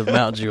wilderness of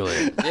Mount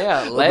Juliet?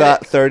 yeah. Let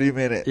About it. 30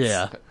 minutes.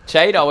 Yeah.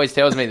 Chade always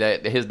tells me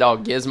that his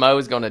dog Gizmo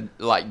is gonna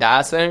like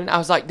die soon. I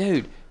was like,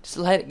 dude, just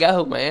let it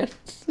go, man.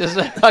 Just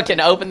fucking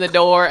open the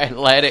door and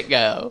let it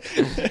go.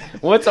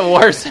 What's the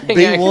worst thing?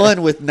 Be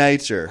one with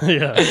nature.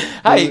 Yeah.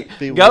 Hey,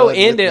 Be go one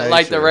end with it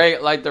like the nature.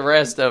 like the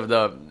rest of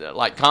the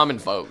like common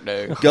folk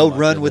do. Go my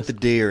run goodness. with the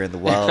deer and the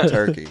wild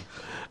turkey.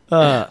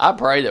 I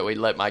pray that we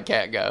let my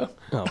cat go.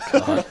 Oh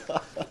God.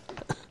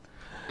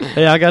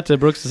 Hey, I got to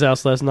Brooks'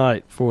 house last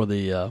night for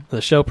the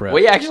show prep.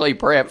 We actually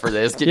prepped for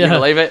this. Can you Yeah.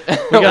 believe it?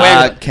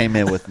 I came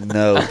in with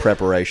no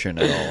preparation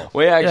at all.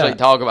 we actually Yeah.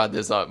 talk about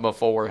this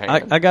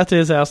beforehand. I got to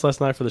his house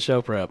last night for the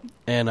show prep,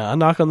 and I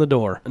knock on the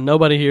door, and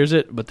nobody hears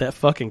it but that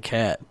fucking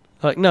cat.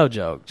 Like, no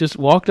joke. Just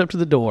walked up to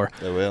the door,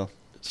 They will.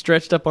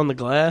 stretched up on the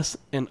glass,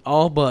 and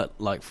all but,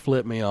 like,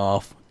 flipped me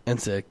off and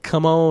said,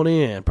 "Come on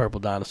in, purple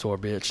dinosaur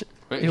bitch."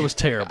 It was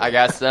terrible. I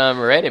got some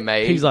ready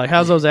made. He's like,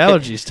 "How's those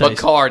allergies taste?"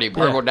 Bacardi,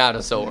 purple Yeah.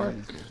 dinosaur.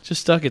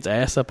 Just stuck its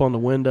ass up on the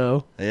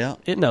window. Yeah.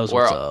 It knows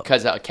what's up.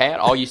 Because a cat,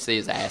 all you see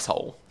is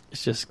asshole.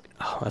 It's just,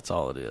 that's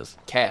all it is.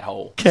 Cat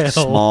hole. Cat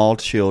hole. Small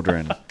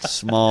children,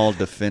 small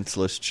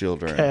defenseless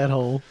children Cat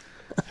hole.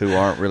 who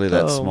aren't really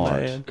that Oh,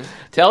 smart. man.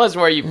 Tell us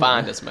where you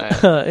find us, man.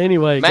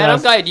 Anyway, Man, I'm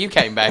guys. glad you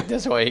came back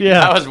this week.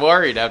 Yeah. I was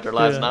worried after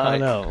last Yeah, night. I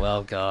know.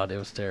 Well, God, it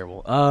was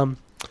terrible.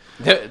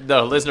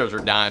 The listeners are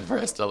dying for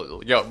us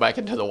to go back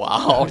into the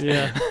wild.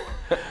 Yeah.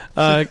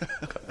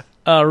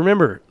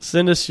 Remember,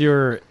 send us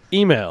your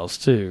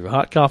emails to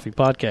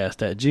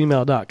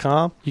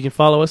hotcoffeepodcast@gmail.com. You can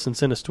follow us and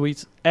send us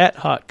tweets at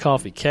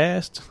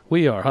hotcoffeecast.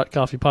 We are Hot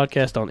Coffee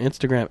Podcast on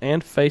Instagram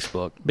and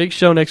Facebook. Big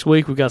show next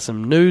week. We've got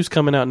some news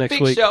coming out next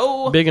Big week.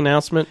 show. Big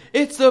announcement.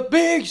 It's a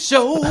big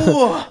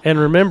show. And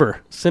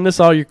remember, send us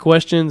all your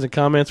questions and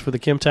comments for the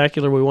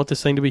Kimtacular. We want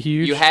this thing to be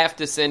huge. You have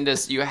to send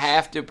us. You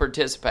have to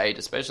participate,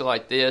 especially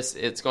like this.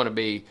 It's going to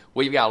be.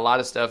 We've got a lot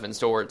of stuff in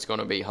store. It's going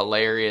to be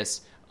hilarious.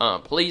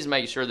 Please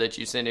make sure that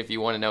you send if you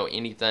want to know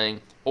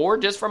anything, or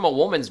just from a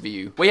woman's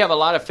view. We have a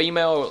lot of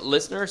female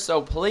listeners,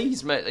 so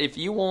please, if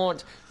you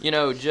want,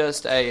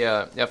 just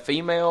a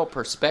female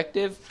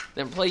perspective,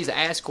 then please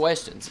ask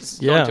questions. This is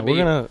going to be.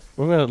 we're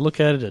gonna look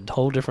at it a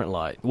whole different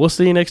light. We'll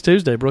see you next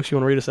Tuesday. Brooks, you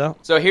want to read us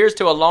out? So here's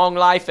to a long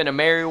life and a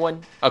merry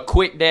one, a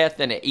quick death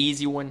and an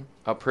easy one,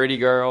 a pretty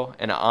girl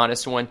and an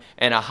honest one,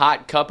 and a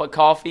hot cup of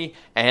coffee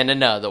and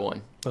another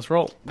one. Let's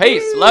roll.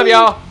 Peace. Love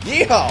y'all.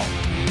 Yeehaw!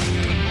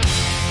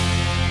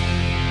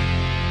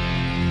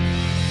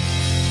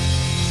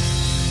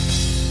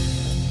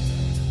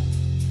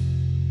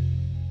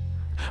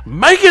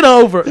 Make it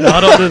over. No,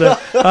 I don't do that.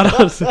 I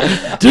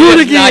don't. Do it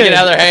Knock again.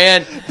 another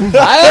hand.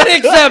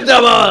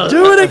 Unacceptable.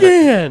 Do it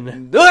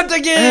again. Do it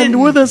again.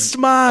 And with a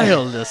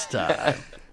smile this time.